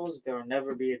disposables, there will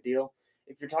never be a deal.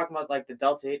 If you're talking about like the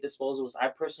Delta 8 disposables, I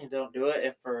personally don't do it.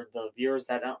 If for the viewers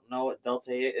that don't know what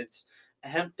Delta 8, it's a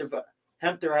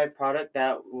hemp-derived product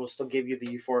that will still give you the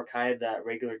euphoric high that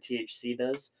regular THC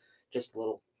does. Just a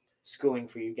little schooling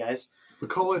for you guys. We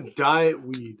call it diet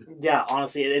weed. Yeah,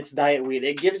 honestly, it's diet weed.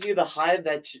 It gives you the high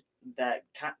that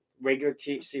regular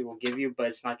THC will give you, but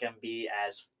it's not going to be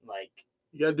as like...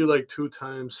 You got to do like 2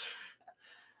 times.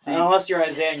 See, unless you're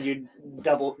Isaiah and you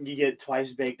get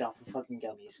twice baked off of fucking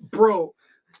gummies. Bro,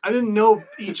 I didn't know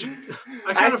each.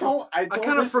 I told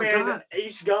this man that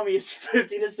each gummy is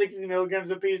 50 to 60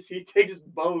 milligrams a piece. He takes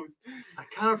both. I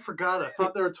kind of forgot. I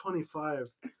thought they were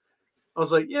 25. I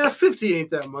was like, yeah, 50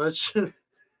 ain't that much.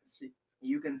 See,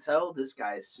 you can tell this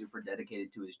guy is super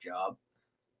dedicated to his job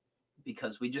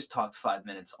because we just talked 5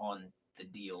 minutes on the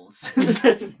deals.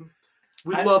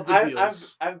 We love the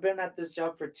deals. I've been at this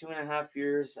job for 2.5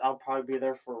 years. I'll probably be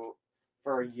there for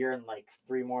a year and like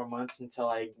 3 more months until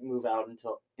I move out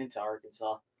into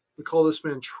Arkansas. We call this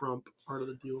man Trump, part of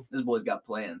the deal. This boy's got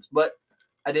plans. But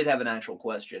I did have an actual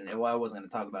question, and I wasn't going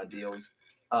to talk about deals.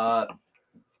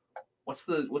 What's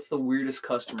the weirdest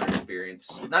customer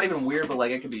experience? Not even weird, but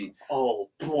like it could be. Oh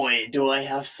boy, do I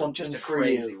have something just a for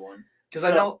crazy you. one? Because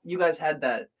I know you guys had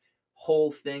that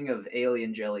whole thing of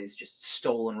alien jellies just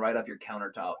stolen right off your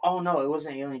countertop. Oh no, it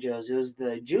wasn't alien jellies. It was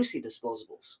the Juicy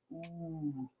disposables.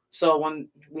 Ooh. So when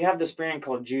we have this brand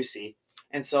called Juicy,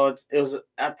 and so it was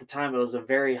at the time it was a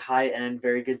very high end,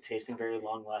 very good tasting, very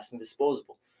long lasting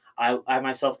disposable. I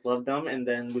myself loved them, and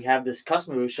then we have this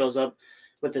customer who shows up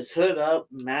with his hood up,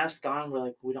 mask on. We're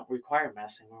like, we don't require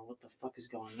masks anymore. What the fuck is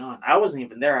going on? I wasn't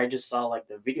even there. I just saw like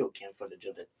the video cam footage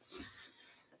of it,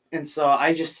 and so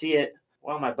I just see it.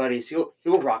 One of my buddies, he'll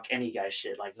rock any guy's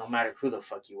shit, like no matter who the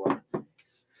fuck you are.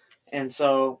 And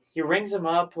so he rings him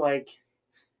up, like,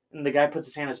 and the guy puts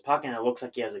his hand in his pocket, and it looks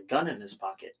like he has a gun in his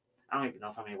pocket. I don't even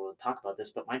know if I'm able to talk about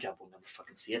this, but my job will never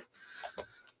fucking see it.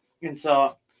 And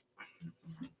so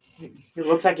it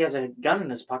looks like he has a gun in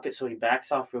his pocket, so he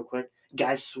backs off real quick.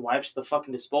 Guy swipes the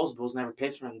fucking disposables, never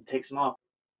pays for them, and takes them off.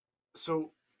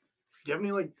 So, do you have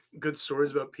any like good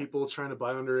stories about people trying to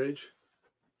buy underage?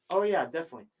 Oh yeah,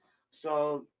 definitely.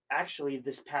 So actually,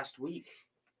 this past week,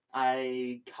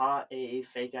 I caught a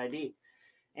fake ID,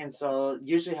 and so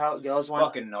usually how it goes when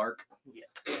Fucking narc.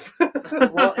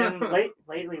 well, and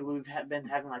lately we've been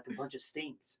having like a bunch of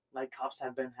stings. Like cops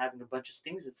have been having a bunch of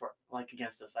stings for like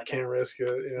against us. Like Can't risk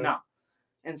it. Yeah. no,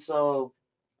 and so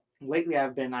lately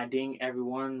I've been IDing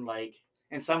everyone like,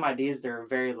 and some IDs they're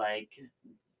very like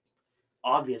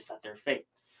obvious that they're fake,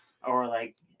 or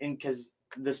like, and because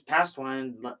this past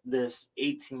one, this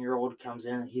 18-year-old comes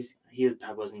in. He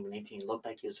probably wasn't even 18. He looked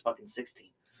like he was fucking 16.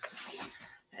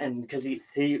 And because he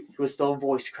was still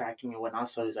voice cracking and whatnot,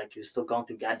 so he's like he was still going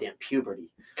through goddamn puberty.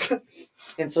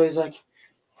 And so he's like,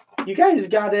 "You guys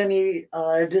got any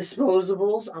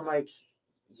disposables?" I'm like,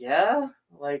 "Yeah."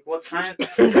 Like, what kind?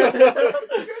 You guys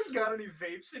got any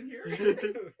vapes in here?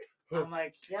 I'm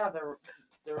like, "Yeah,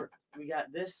 they're we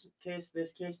got this case,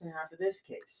 and half of this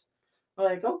case." I'm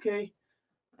like, "Okay."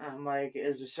 I'm like,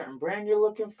 "Is there a certain brand you're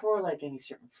looking for? Like any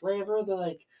certain flavor?" They're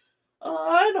like,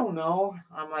 I don't know.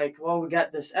 I'm like, "Well, we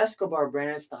got this Escobar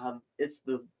brand. It's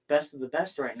the best of the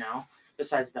best right now.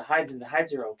 Besides the hides, and the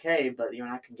hides are okay, but you're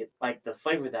not gonna get like the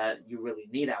flavor that you really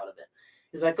need out of it."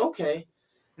 He's like, "Okay."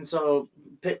 And so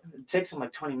it takes him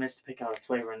like 20 minutes to pick out a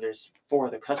flavor, and there's 4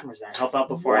 other customers that I help out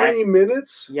before 20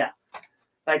 minutes? Yeah.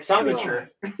 Like some Amateur.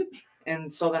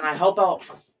 And so then I help out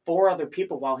 4 other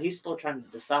people while he's still trying to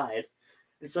decide.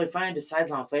 And so he finally decides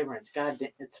on a flavor, and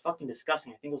it's fucking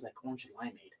disgusting. I think it was like orange and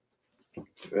limeade.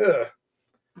 Yeah.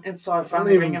 And so I I don't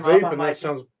finally ring even him vape, up. I'm and like, that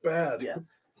sounds bad. yeah.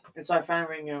 And so I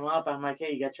finally ring him up. I'm like,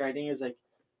 "Hey, you got your ID?" He's like,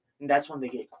 and that's when they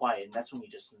get quiet, and that's when you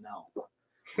just know.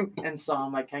 And so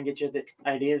I'm like, "Can I get you the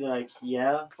ID?" They're like,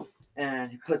 "Yeah."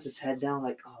 And he puts his head down,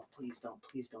 like, "Oh, please don't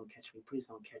catch me, please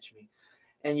don't catch me."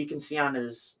 And you can see on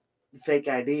his fake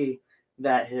ID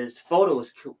that his photo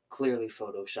is clearly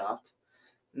photoshopped.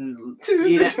 Dude,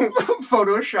 He didn't-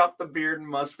 Photoshop the beard and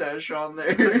mustache on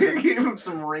there. Gave him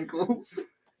some wrinkles.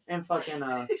 and fucking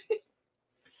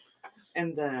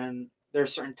and then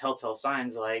there's certain telltale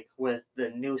signs like with the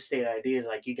new state IDs,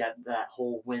 like you got that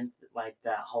whole wind, like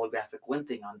that holographic wind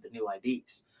thing on the new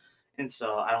IDs. And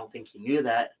so I don't think he knew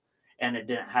that, and it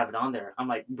didn't have it on there. I'm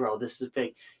like, "Bro, this is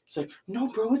fake." He's like, "No,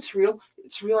 bro, it's real.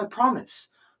 It's real, I promise."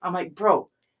 I'm like, "Bro,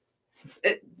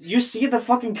 you see the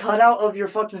fucking cutout of your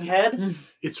fucking head?"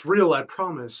 It's real, I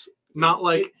promise. Not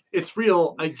like it's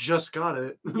real, I just got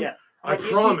it. Yeah. I Like,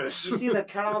 promise. You see the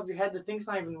cutout of your head, the thing's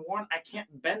not even worn. I can't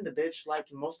bend the bitch like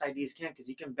most IDs can, because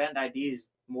you can bend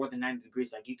IDs more than 90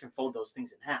 degrees. Like, you can fold those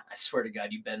things in half. I swear to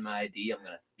God, you bend my ID, I'm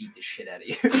gonna beat the shit out of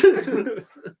you.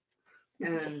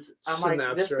 And I'm like,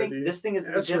 Synapse ID. this thing is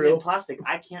That's legitimate real. plastic.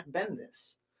 I can't bend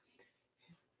this.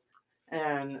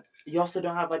 And you also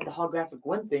don't have like the holographic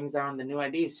wind things that are on the new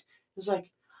IDs. It's like,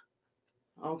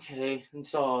 okay. And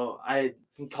so I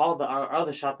called our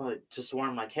other shop to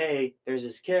warn him, like, "Hey, there's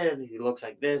this kid. He looks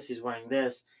like this. He's wearing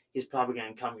this. He's probably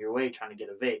going to come your way trying to get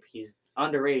a vape. He's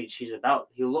underage.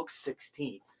 He looks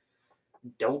 16.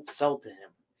 Don't sell to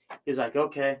him." He's like,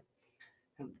 "Okay."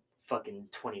 And fucking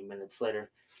 20 minutes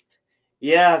later,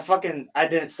 "Yeah, I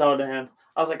didn't sell to him."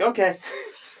 I was like, "Okay."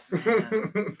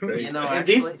 You know, And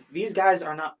actually, these guys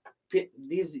are not,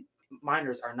 these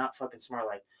minors are not fucking smart.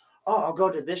 Like, "Oh, I'll go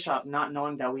to this shop," not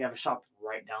knowing that we have a shop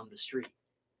right down the street.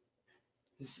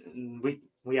 We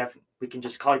can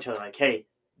just call each other like, "Hey,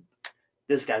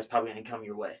 this guy's probably gonna come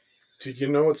your way." Dude, you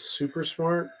know what's super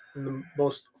smart and the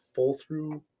most full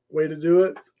through way to do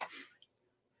it? You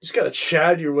just gotta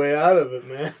chad your way out of it,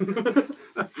 man.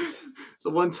 The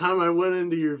one time I went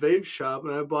into your vape shop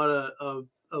and I bought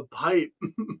a pipe.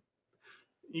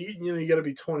 You gotta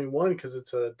be 21 because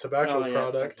it's a tobacco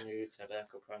product.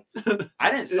 I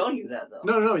didn't sell you that though.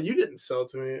 No, you didn't sell it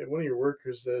to me. One of your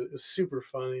workers did. It was super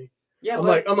funny. Yeah,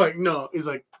 I'm like, no. He's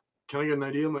like, "Can I get an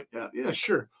idea?" I'm like, yeah,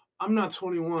 sure. I'm not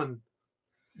 21.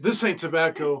 This ain't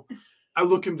tobacco. I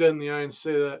look him dead in the eye and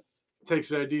say that. Takes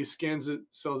the ID, scans it,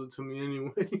 sells it to me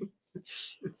anyway.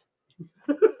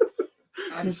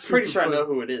 I'm It's pretty super sure I know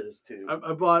funny. who it is too.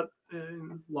 I bought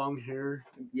long hair,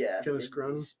 Yeah. kind of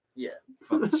scrawny. Yeah.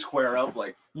 Fucking square up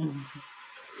like, "You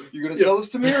gonna sell this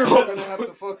to me, or am I gonna have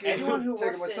to fucking Anyone who take it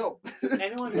works myself?"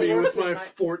 Anyone who Me works with in my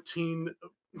that,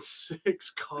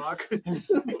 14.6 cock.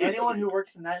 anyone who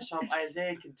works in that shop,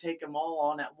 Isaiah can take them all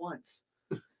on at once.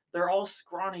 They're all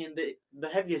scrawny, and the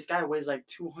heaviest guy weighs like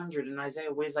 200, and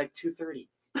Isaiah weighs like 230.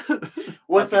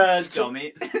 with a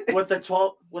scummy. with a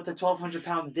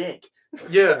 1,200-pound dick.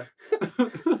 Yeah.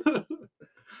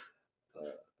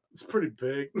 It's pretty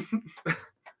big.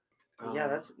 Yeah,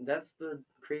 that's the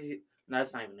crazy. No,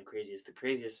 that's not even the craziest. The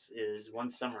craziest is one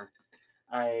summer,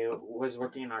 I was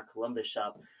working in our Columbus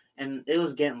shop, and it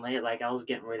was getting late. Like I was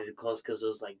getting ready to close because it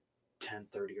was like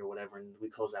 10:30 or whatever, and we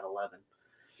closed at 11.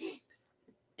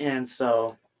 And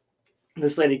so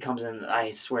this lady comes in.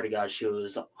 I swear to God, she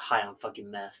was high on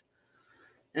fucking meth.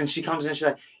 And she comes in, she's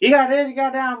like, "You got this, you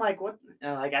got that." I'm like, "What?"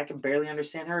 Like I can barely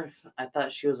understand her. I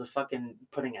thought she was a fucking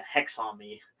putting a hex on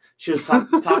me. She was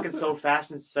talking so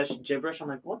fast and such gibberish. I'm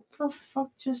like, "What the fuck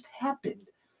just happened?"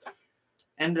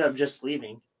 Ended up just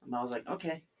leaving, and I was like,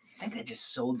 "Okay." I think I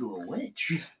just sold to a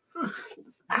witch.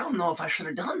 I don't know if I should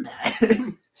have done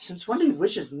that. Since when do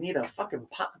witches need a fucking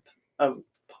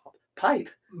pipe?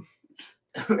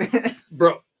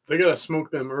 Bro, they gotta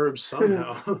smoke them herbs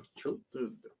somehow. True.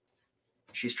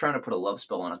 She's trying to put a love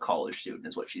spell on a college student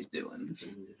is what she's doing.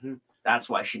 Mm-hmm. That's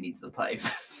why she needs the pipe.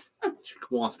 She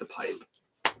wants the pipe.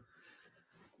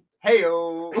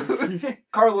 Heyo!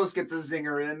 Carlos gets a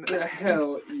zinger in.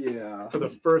 Hell yeah. For the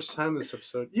first time this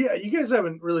episode. Yeah, you guys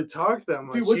haven't really talked that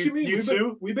much. Dude, what you mean? You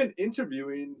two? We've been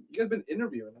interviewing. You guys been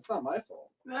interviewing. That's not my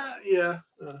fault. Yeah.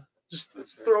 Just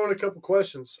throw in a couple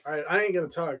questions. All right, I ain't gonna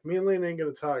talk. Me and Lane ain't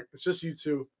gonna talk. It's just you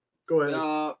two. Go ahead.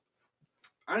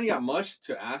 I ain't got much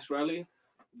to ask Riley,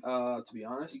 to be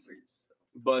honest.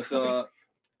 But I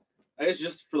guess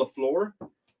just for the floor,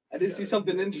 I did see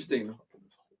something interesting.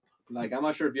 Like, I'm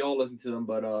not sure if y'all listen to them,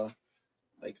 but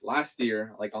like last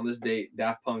year, like on this date,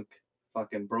 Daft Punk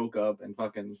fucking broke up and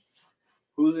fucking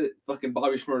who's it? Fucking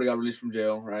Bobby Shmurda got released from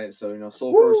jail, right? So, you know,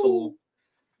 soul for a soul.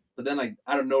 But then, like,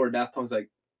 out of nowhere, Daft Punk's like,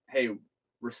 "Hey,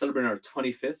 we're celebrating our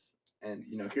 25th, and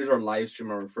you know, here's our live stream,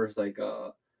 our first like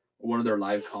one of their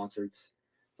live concerts."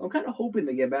 So I'm kind of hoping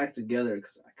they get back together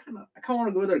because I kind of want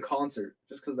to go to their concert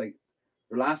just because like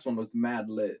their last one looked mad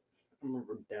lit. I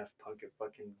remember Daft Punk at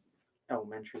fucking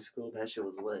elementary school. That shit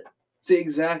was lit. See,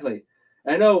 exactly.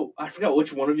 I know. I forgot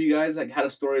which one of you guys like had a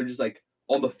story of just like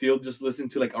on the field, just listening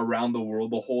to like Around the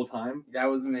World the whole time. That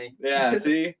was me. Yeah.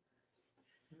 See.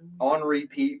 On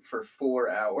repeat for 4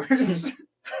 hours.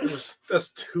 That's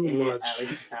too much. At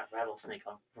least it's not Rattlesnake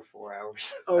on for 4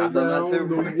 hours. I've done that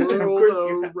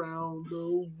too. Around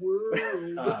the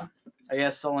world. I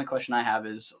guess the only question I have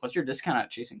is, what's your discount at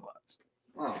Chasing Clouds?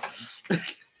 Oh.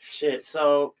 Shit.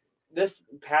 So this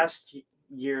past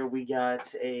year we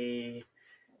got a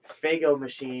Fago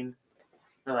machine,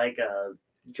 like a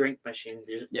drink machine,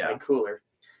 like cooler.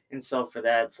 And so for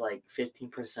that, it's like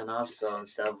 15% off. So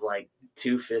instead of like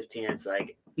 $2.15, it's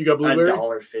like you got blueberry?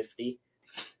 $1.50.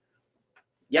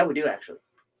 Yeah, we do actually.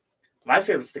 My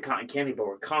favorite's the cotton candy, but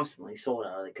we're constantly sold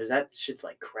out of it because that shit's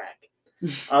like crack.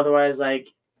 Otherwise,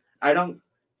 like I don't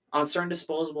on certain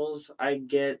disposables, I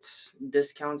get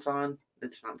discounts on.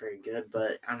 It's not very good,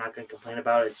 but I'm not gonna complain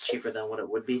about it. It's cheaper than what it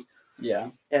would be. Yeah.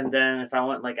 And then if I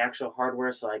want like actual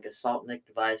hardware, so like a salt nic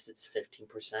device, it's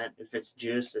 15%. If it's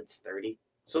juice, it's 30%.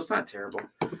 So it's not terrible.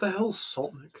 What the hell is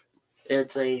salt nic?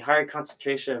 It's a higher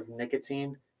concentration of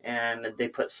nicotine, and they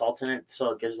put salt in it, so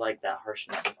it gives like that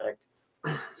harshness effect.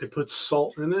 They put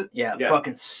salt in it? Yeah, it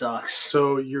fucking sucks.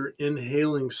 So you're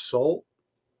inhaling salt?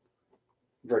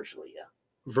 Virtually, yeah.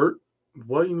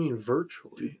 What do you mean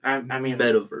virtually? I mean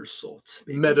Metaverse salt.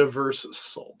 Metaverse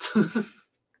salt.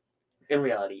 in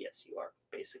reality, yes, you are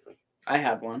basically. I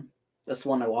had one. That's the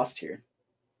one I lost here.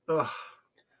 Ugh.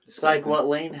 It's like what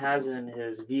Lane has in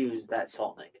his views, that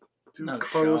salt nic. Dude, No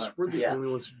Carlos, shot. we're the Yeah. only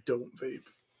ones who don't vape.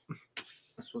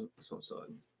 That's what's up.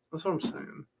 That's what I'm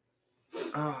saying.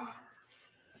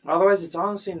 Otherwise, it's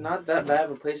honestly not that bad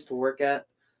of a place to work at.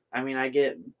 I mean, I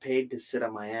get paid to sit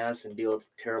on my ass and deal with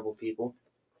terrible people.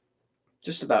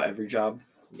 Just about every job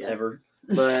Yeah. ever.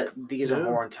 But these are Yeah.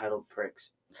 more entitled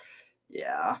pricks.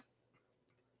 Yeah.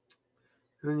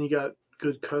 And then you got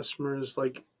good customers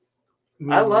like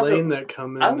me I and love Lane it. that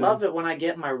come in. I love it when I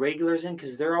get my regulars in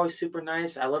because they're always super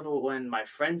nice. I love it when my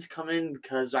friends come in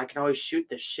because I can always shoot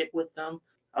the shit with them.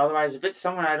 Otherwise, if it's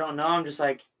someone I don't know, I'm just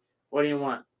like, "What do you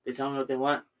want?" They tell me what they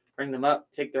want, bring them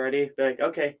up, take their ID, be like,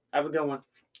 "Okay, have a good one."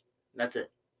 That's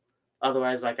it.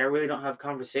 Otherwise, like I really don't have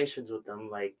conversations with them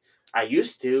like I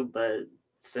used to, but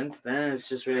since then it's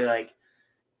just really like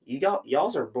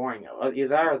y'all's are boring.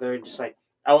 Either they're just like,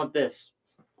 "I want this."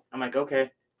 I'm like,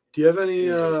 "Okay." Do you have any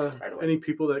Right away. any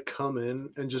people that come in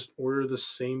and just order the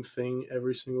same thing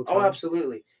every single time? Oh,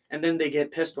 absolutely. And then they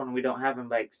get pissed when we don't have them.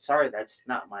 Like, sorry, that's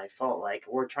not my fault. Like,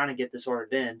 we're trying to get this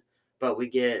ordered in, but we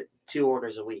get 2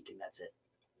 orders a week, and that's it.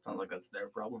 Sounds like that's their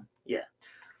problem. Yeah.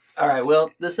 All right. Well,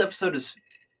 this episode is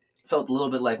felt a little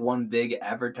bit like one big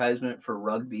advertisement for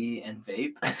rugby and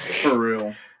vape. For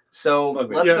real. So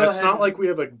Rugby. let's yeah, go it's ahead not and- like we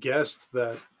have a guest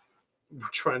that we're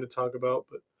trying to talk about,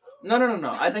 but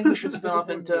No. I think we should spin off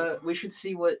into. We should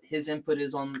see what his input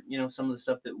is on some of the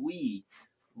stuff that we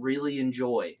really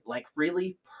enjoy, like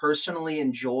really personally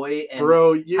enjoy and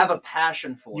bro, you have a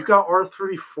passion for. you got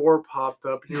R34 popped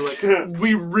up, and you're like,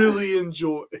 we really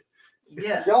enjoy.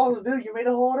 yeah. Y'all, dude, you made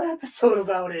a whole episode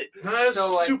about it. That's So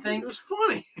I super. think- It was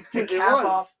funny. To It cap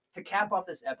was. off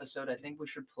this episode, I think we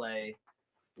should play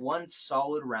one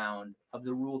solid round of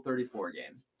the Rule 34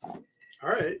 game. All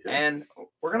right. yeah. And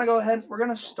we're gonna go ahead. We're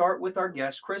gonna start with our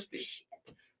guest, Crispy.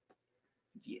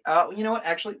 You know what?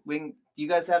 Actually, do you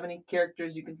guys have any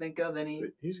characters you can think of? Any?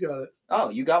 He's got it. Oh,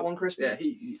 you got one, Crispy. Yeah,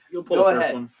 you'll pull Go the first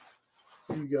ahead. one.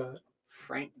 You got it.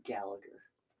 Frank Gallagher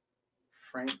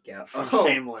Frank Gall. from Oh,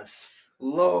 Shameless.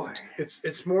 Lord.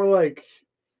 It's more like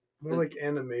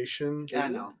animation. I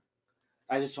know.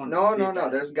 I just want No. to see if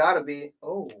that- There's gotta be.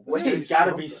 Oh, wait. There's got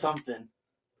to be something.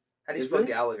 How do you Is spell it?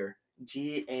 Gallagher?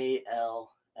 Gallagher.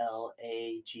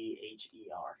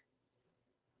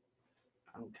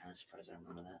 I'm kind of surprised I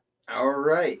remember that. All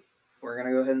right. We're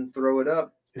gonna go ahead and throw it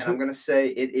up, Is and I'm it- gonna say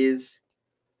it is.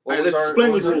 All right, let's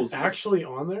explain what the was our- rules. Actually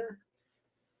on there?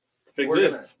 If it We're gonna-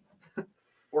 exists.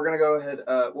 We're gonna go ahead.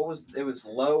 What was it? Was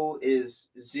low is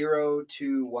 0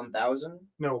 to 1,000.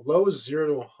 No, low is 0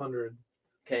 to 100.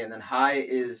 Okay, and then high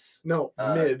is No,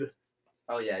 Uh, mid.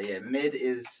 Mid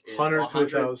is 100 to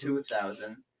 1,000. to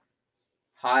 1,000.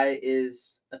 High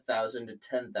is 1,000 to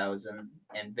 10,000,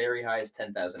 and very high is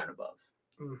 10,000 and above.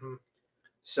 Hmm.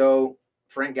 So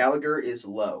Frank Gallagher is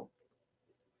low.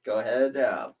 Go ahead,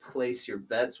 place your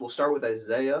bets. We'll start with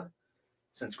Isaiah,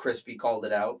 since Crispy called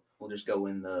it out. We'll just go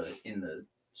in the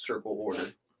circle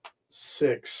order.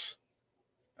 6.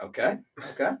 Okay.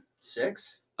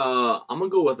 6. I'm gonna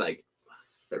go with like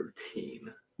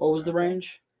 13. What was the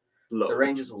range? Low. The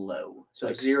range is low, so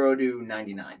Like- 0 to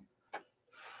 99.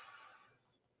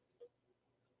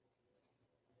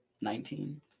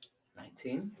 19.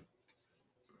 19.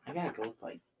 I gotta go with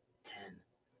like 10.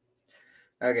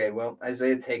 Okay, well,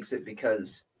 Isaiah takes it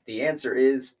because the answer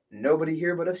is nobody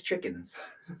here but us chickens.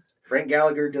 Frank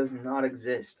Gallagher does not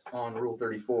exist on Rule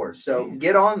 34. So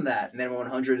get on that, Minimum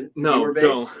 100 No, viewer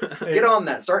base. don't. Get on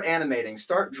that. Start animating.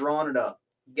 Start drawing it up.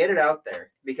 Get it out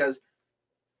there. Because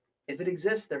if it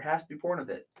exists, there has to be porn of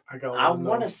it. I got I one.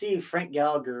 want though. to see Frank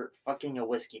Gallagher fucking a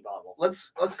whiskey bottle.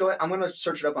 Let's go. I'm going to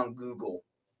search it up on Google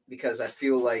because I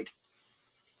feel like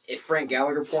if Frank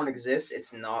Gallagher porn exists,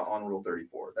 it's not on Rule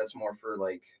 34. That's more for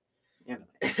like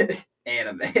Anyway.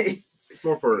 anime.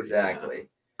 More for Exactly.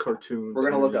 cartoons. We're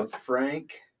gonna look up animes.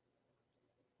 Frank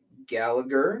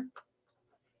Gallagher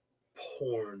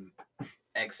porn.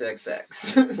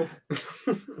 XXX,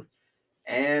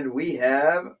 and we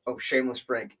have Shameless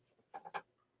Frank.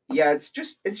 Yeah, it's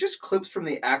just clips from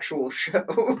the actual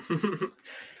show.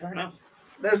 Fair enough.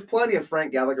 There's plenty of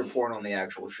Frank Gallagher porn on the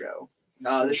actual show.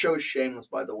 The show is Shameless,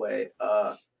 by the way.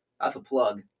 That's a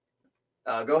plug.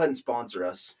 Go ahead and sponsor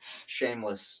us.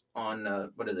 Shameless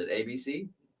on what is it? ABC?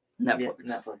 Netflix.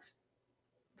 Yeah, Netflix.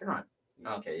 They're not.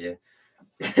 Okay, yeah.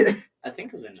 I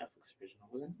think it was a Netflix original,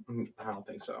 wasn't I don't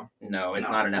think so. No, it's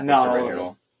No. not a Netflix No.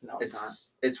 original. it? No, it's, not.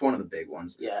 It's one of the big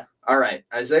ones. Yeah. All right,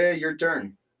 Isaiah, your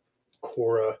turn.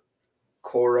 Korra.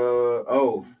 Korra.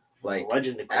 Oh, like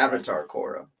Legend of Korra. Avatar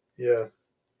Korra. Yeah.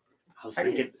 I was How do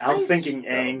you- thinking. how I was do you thinking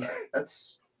spell Aang. that?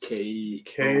 That's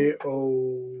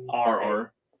KO.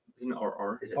 RR. Isn't it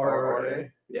RR? is it RRA?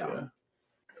 RRA. Yeah.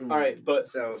 All right, but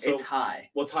So, so it's high.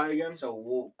 what's high again? So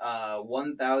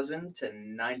 1,000 to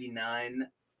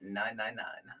 99,999.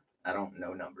 I don't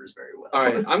know numbers very well. All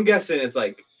right, I'm guessing it's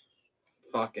like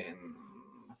fucking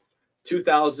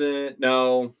 2,000.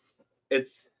 No,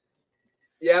 let's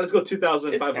go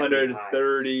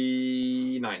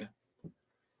 2,539.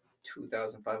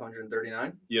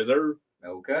 2,539. Yes, sir.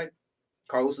 Okay.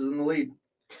 Carlos is in the lead.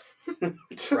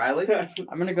 Riley.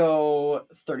 I'm gonna go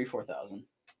 34,000.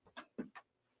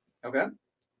 Okay.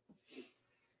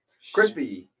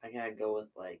 Crispy. I gotta go with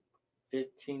like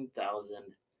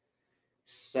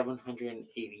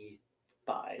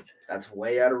 15,785. That's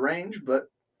way out of range, but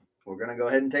we're gonna go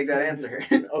ahead and take that answer.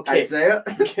 Okay. Isaiah.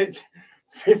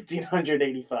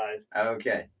 1,585.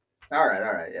 Okay. All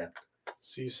right. Yeah.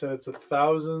 So you said it's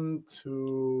 1,000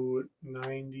 to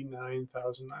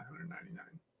 99,999,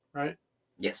 right?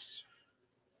 Yes.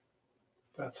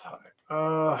 That's high.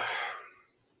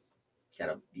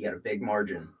 You got a big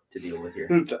margin to deal with here.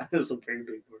 That is a very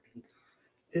big word.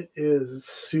 It is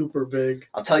super big.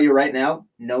 I'll tell you right now,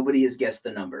 nobody has guessed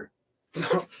the number.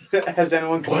 Has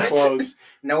anyone come What? close?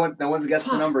 No one's guessed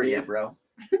the number yet, bro.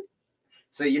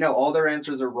 So all their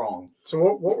answers are wrong. So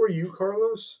what were you,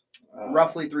 Carlos?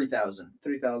 Roughly 3,000.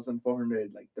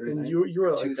 3,400, like And 39. you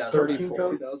were like 2000.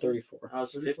 13,000? 34. I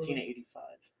was 1585.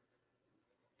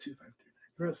 253.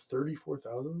 You're at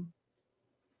 34,000?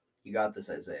 You got this,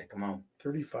 Isaiah. Come on.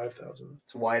 35,000.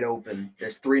 It's wide open.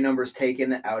 There's 3 numbers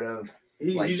taken out of.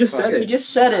 You just said fucking it. He just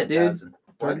said it, dude. 9,000.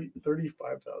 What?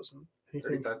 35,000.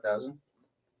 Anything? 35,000.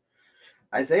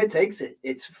 Isaiah takes it.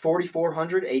 It's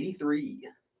 4,483.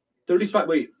 35.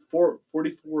 Wait,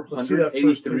 Let's see that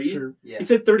first 4,483. picture. Yeah. He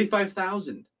said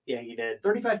 35,000. Yeah, you did.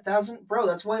 35,000, bro.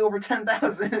 That's way over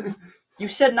 10,000. You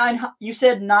said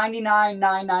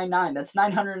 99,999. That's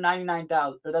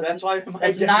 999,000. Or That's why my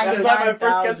that's that's why my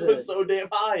first guess 99,000. was so damn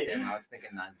high. Damn, I was thinking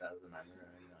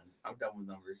 9,999. I'm done with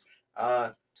numbers.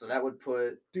 So that would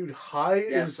put. Dude, high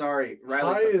Yeah, is sorry.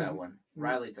 Riley high took is- that one.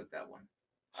 Riley took that one.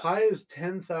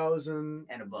 10,000.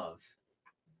 And above.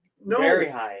 No, Very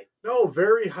high. No,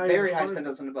 very high. Very is high is 100.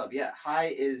 10,000 above. Yeah,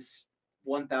 high is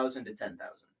 1,000 to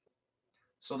 10,000.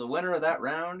 So the winner of that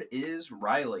round is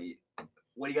Riley.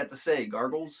 What do you got to say,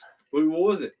 Gargles? Wait, what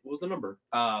was it? What was the number?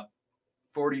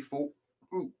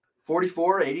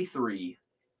 4483.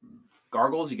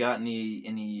 Gargles, you got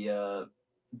any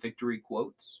victory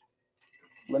quotes?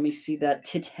 Let me see that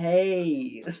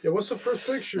titty. Yeah, what's the first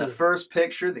picture? The first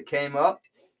picture that came up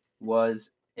was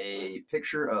a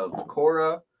picture of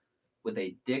Cora with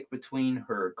a dick between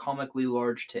her comically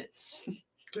large tits.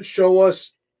 Just show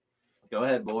us. Go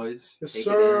ahead, boys. Yes, Take it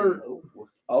sir. in.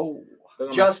 Oh. Look at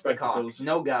my Just the cock. spectacles.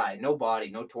 No guy, no body,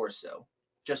 no torso.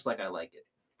 Just like I like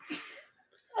it.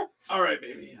 All right,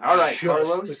 baby. All right, Just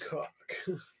Carlos. the cock.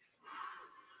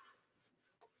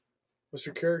 What's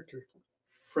your character?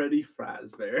 Freddy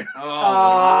Fazbear.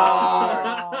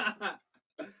 Oh.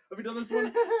 Have you done this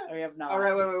one? We have not. All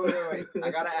right, wait.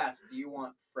 I gotta ask. Do you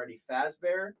want Freddy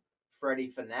Fazbear,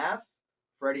 Freddy FNAF,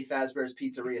 Freddy Fazbear's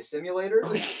Pizzeria Simulator?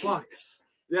 Oh, fuck.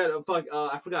 Yeah, no, fuck.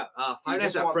 I forgot. Do you Five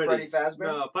Nights just at want Freddy. Freddy Fazbear?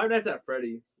 No, Five Nights at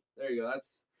Freddy's. There you go.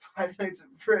 That's Five Nights at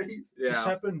Freddy's. Just yeah.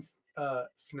 type in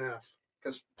FNAF.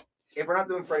 Because if we're not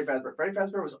doing Freddy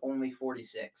Fazbear was only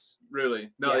 46. Really?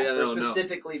 No, Yeah, yeah, for no.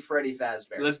 specifically Freddy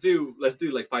Fazbear. Let's do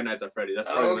like Five Nights at Freddy. That's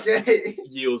probably gonna Okay.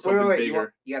 yield something Wait.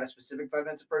 bigger. You got a specific Five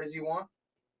Nights at Freddy's you want?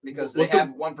 Because What's they the-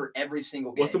 have one for every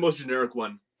single game. What's the most generic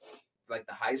one? Like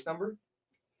the highest number?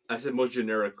 I said most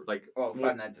generic. Like, Oh,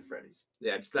 Five Nights at Freddy's.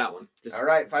 yeah, just that one. Just All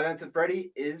right, Five Nights at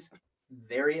Freddy is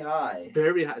very high.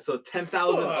 very high. So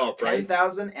 10,000 Fuck. up, right?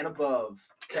 10,000 and above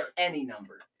to any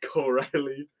number. Go,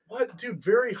 Riley. What, dude?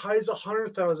 Very high is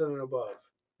 100,000 and above.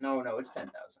 No, it's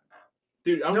 10,000.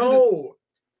 Dude, I'm gonna- No,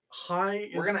 high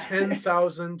We're is gonna-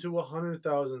 10,000 to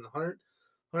 100,000.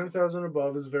 100,000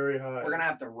 above is very high. We're gonna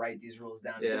have to write these rules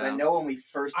down because I Yeah. know when we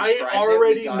first I described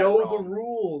already it, we got know it the wrong.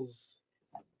 rules.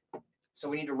 So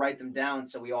we need to write them down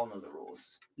so we all know the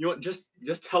rules. You want just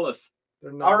tell us.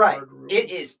 They're not All right, hard rules.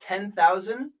 it is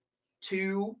 10,000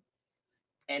 to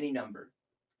any number.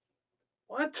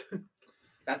 What?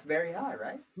 That's very high,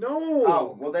 right? No.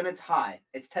 Oh, well then it's high.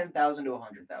 It's 10,000 to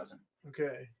 100,000.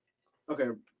 Okay. Okay.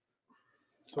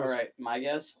 So All it's- right, my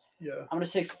guess. Yeah. I'm gonna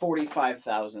say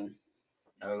 45,000.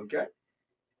 Okay.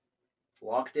 It's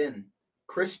locked in.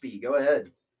 Crispy, go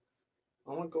ahead.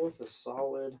 I'm gonna go with a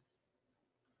solid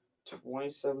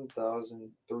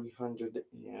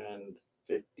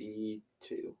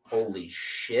 27,352. Holy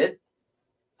shit.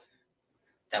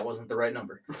 That wasn't the right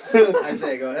number.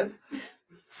 Isaiah, go ahead.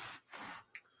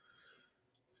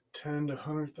 10 to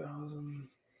 100,000.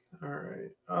 All right.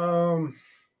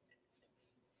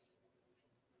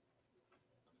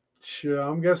 Yeah,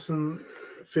 I'm guessing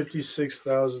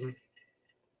 56,000.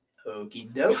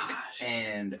 Okie doke. Gosh.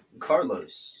 And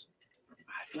Carlos.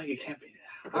 I feel like it can't be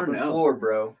that. I Open don't know. floor,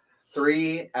 bro.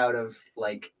 3 out of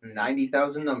like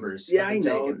 90,000 numbers. Yeah, have I been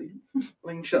know. taken.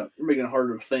 Link, shut up. You're making it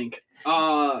harder to think.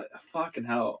 Fucking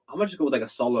hell. I might just go with like a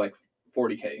solid like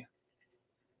 40K.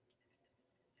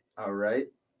 All right.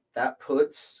 That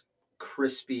puts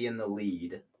Crispy in the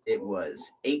lead. It was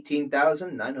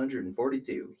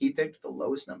 18,942. He picked the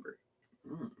lowest number.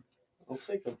 I'll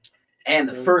take them. And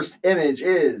the first image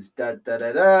is da da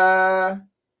da da. The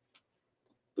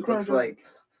Looks Chrono like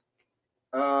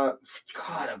God,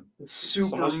 a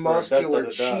super much for a muscular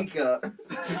da-da-da-da. chica.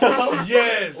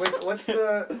 Yes. What's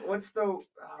the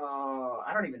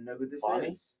I don't even know who this Bonnie?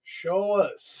 is. Show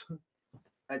us.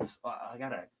 It's I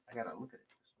gotta look at it.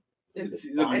 He's It's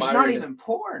not admiring it. even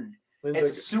porn. Lane's It's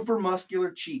a like, super muscular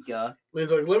chica.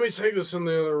 Lane's like, let me take this in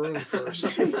the other room first.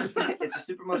 It's a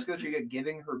super muscular chica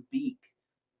giving her beak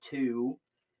to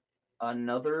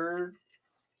another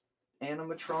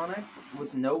animatronic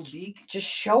with no beak. Just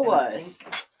show and a us.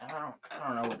 pink- I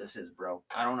don't know what this is, bro.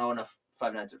 I don't know enough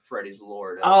Five Nights at Freddy's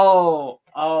lore. Oh,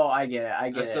 I get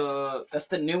it. That's That's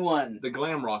the new one. the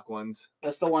glam rock ones.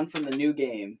 That's the one from the new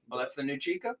game. Oh, that's the new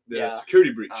Chica? The Yeah.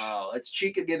 security breach. Oh, it's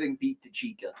Chica giving beak to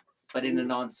Chica, but in a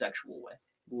non-sexual way.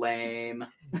 Lame.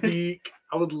 Beak.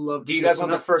 I would love. Do you to guys get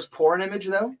want some, the first porn image,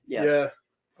 though? Yes. Yeah,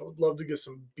 I would love to get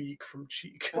some beak from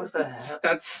Cheek. What the hell?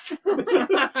 That's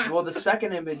Well, the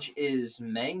second image is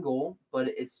Mangle, but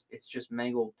it's just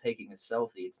Mangle taking a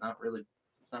selfie. It's not really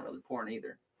porn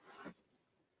either.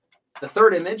 The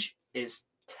third image is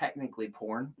technically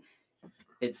porn.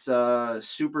 It's a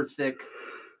super thick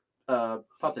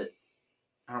puppet.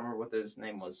 I don't remember what his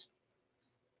name was.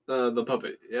 the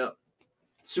puppet. Yeah.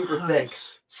 Super Nice.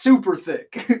 thick. Super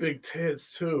thick. Big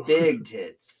tits too. Big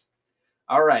tits.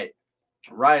 All right.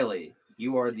 Riley,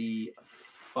 you are the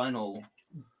final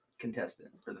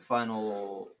contestant or the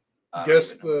final. I don't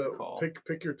Guess even know what to the call.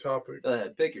 pick your topic. Go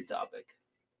ahead, pick your topic.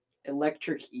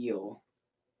 Electric eel.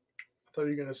 I thought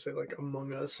you were gonna say like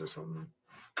Among Us or something.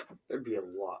 There'd be a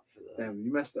lot for that. Damn,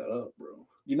 you messed that up, bro.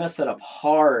 You messed that up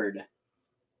hard.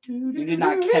 You did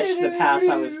not catch the pass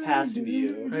I was passing to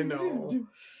you. I know.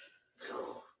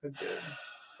 I did.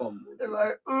 Fumble. They're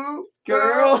like, ooh,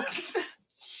 Girl.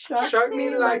 Shock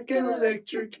me like an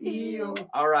electric eel.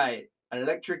 All right,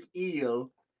 electric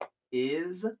eel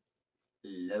is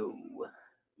low.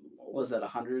 What was that,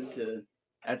 100 to...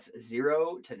 That's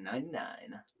 0 to 99.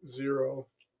 0.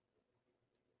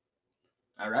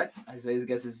 All right, Isaiah's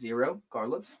guess is 0.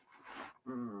 Carlos?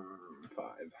 5.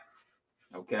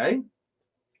 Okay.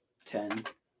 10.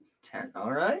 10.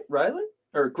 All right, Riley?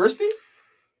 Or Crispy?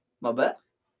 My bet.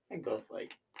 I'd go with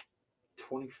like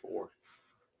 24.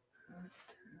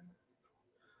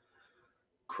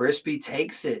 Crispy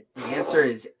takes it. The answer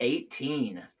is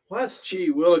 18. What?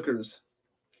 Gee willikers.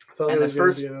 I thought And it the was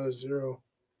first- gonna be another 0.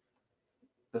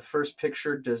 The first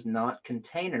picture does not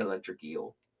contain an electric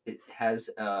eel. It has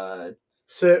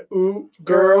Say ooh,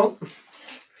 girl.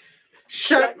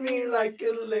 Shock me like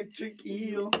an electric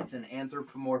eel. it's an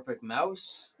anthropomorphic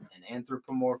mouse, an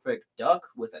anthropomorphic duck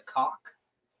with a cock,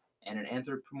 and an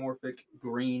anthropomorphic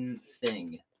green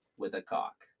thing with a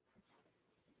cock.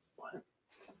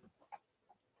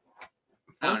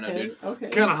 I don't know, dude. Okay.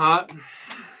 Kind of hot.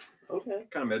 Okay.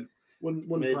 Kind of mid. Wouldn't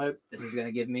Mid. pipe. This is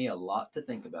gonna give me a lot to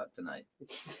think about tonight.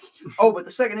 Oh, but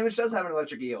the second image does have an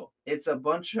electric eel. It's a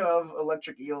bunch of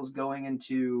electric eels going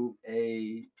into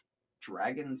a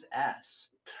dragon's ass.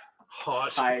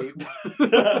 Hot. Type.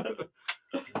 Nice.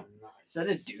 Is that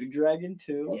a dude dragon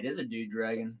too? It is a dude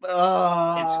dragon. It's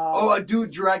Oh, a dude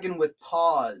dragon with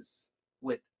paws,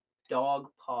 with dog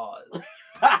paws.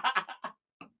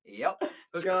 Yep.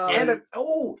 That's God. crazy.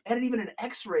 And even an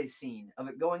X-ray scene of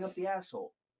it going up the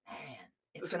asshole. Man,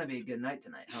 it's gonna be a good night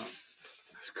tonight, huh?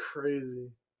 That's crazy.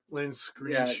 Lane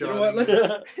Yeah, screenshot. you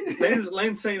know what?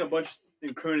 Lane's saying a bunch of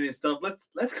incriminating stuff. Let's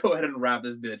go ahead and wrap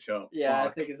this bitch up. yeah, I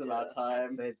Fuck. think it's about I'd time.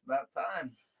 say it's about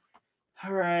time.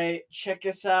 All right, check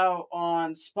us out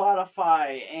on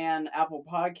Spotify and Apple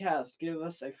Podcast. Give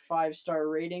us a 5-star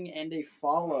rating and a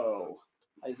follow.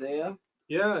 Isaiah?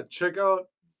 Yeah, check out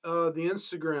the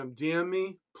Instagram. DM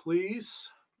me, please.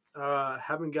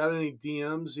 Haven't got any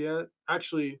DMs yet.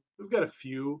 Actually, we've got a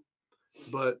few,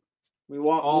 but We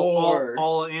want all more.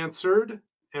 all answered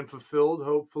and fulfilled,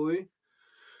 hopefully.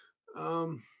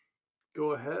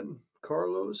 Go ahead,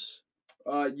 Carlos.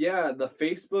 Yeah, the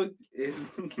Facebook is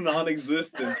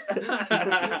non-existent.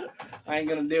 I ain't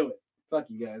gonna do it. Fuck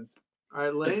you guys. All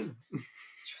right, Lane.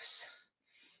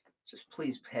 Just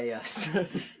please pay us.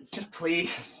 Just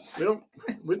please.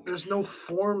 There's no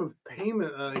form of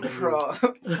payment. Bro,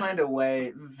 find a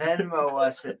way. Venmo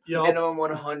us at Yeah, minimum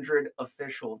 100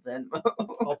 official Venmo.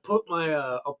 I'll put my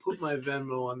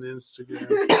Venmo on the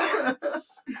Instagram.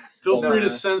 Feel free to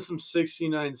send some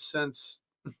 69 cents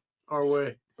our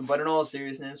way. But in all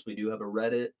seriousness, we do have a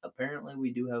Reddit. Apparently,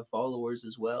 we do have followers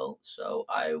as well. So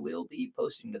I will be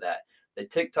posting to that. The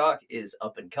TikTok is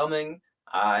up and coming.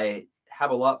 I have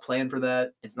a lot planned for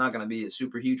that. It's not going to be a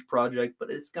super huge project,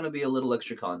 but it's going to be a little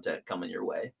extra content coming your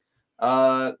way.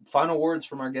 Final words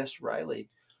from our guest, Riley.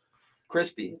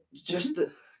 Crispy. Just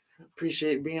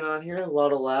appreciate being on here. A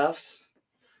lot of laughs.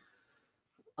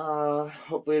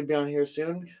 Hopefully it'll be on here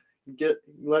soon.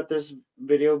 Let this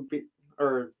video be,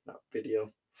 or not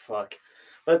video. Fuck.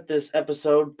 Let this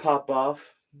episode pop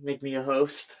off. Make me a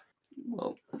host.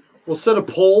 Well, We'll set a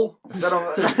poll set on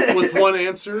with one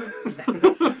answer.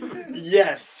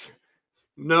 Yes.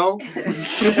 No.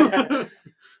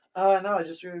 No, I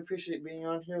just really appreciate being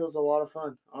on here. It was a lot of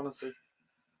fun, honestly.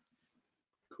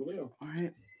 Cool. All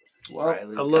right. Well, I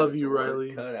love you,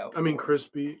 Riley. I mean, Chris.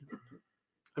 Crispy.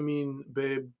 I mean,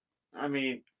 babe. I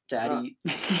mean, Daddy.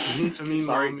 I mean,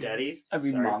 Sorry, mommy. Daddy. I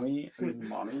mean, Sorry. mommy. I mean,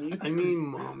 mommy. I mean,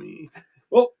 mommy.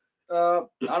 Well, I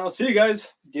don't see you guys.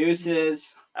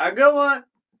 Deuces. A good one.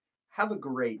 Have a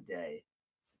great day.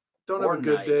 Don't Or have a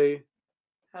good night. day.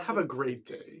 Have a great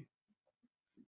day.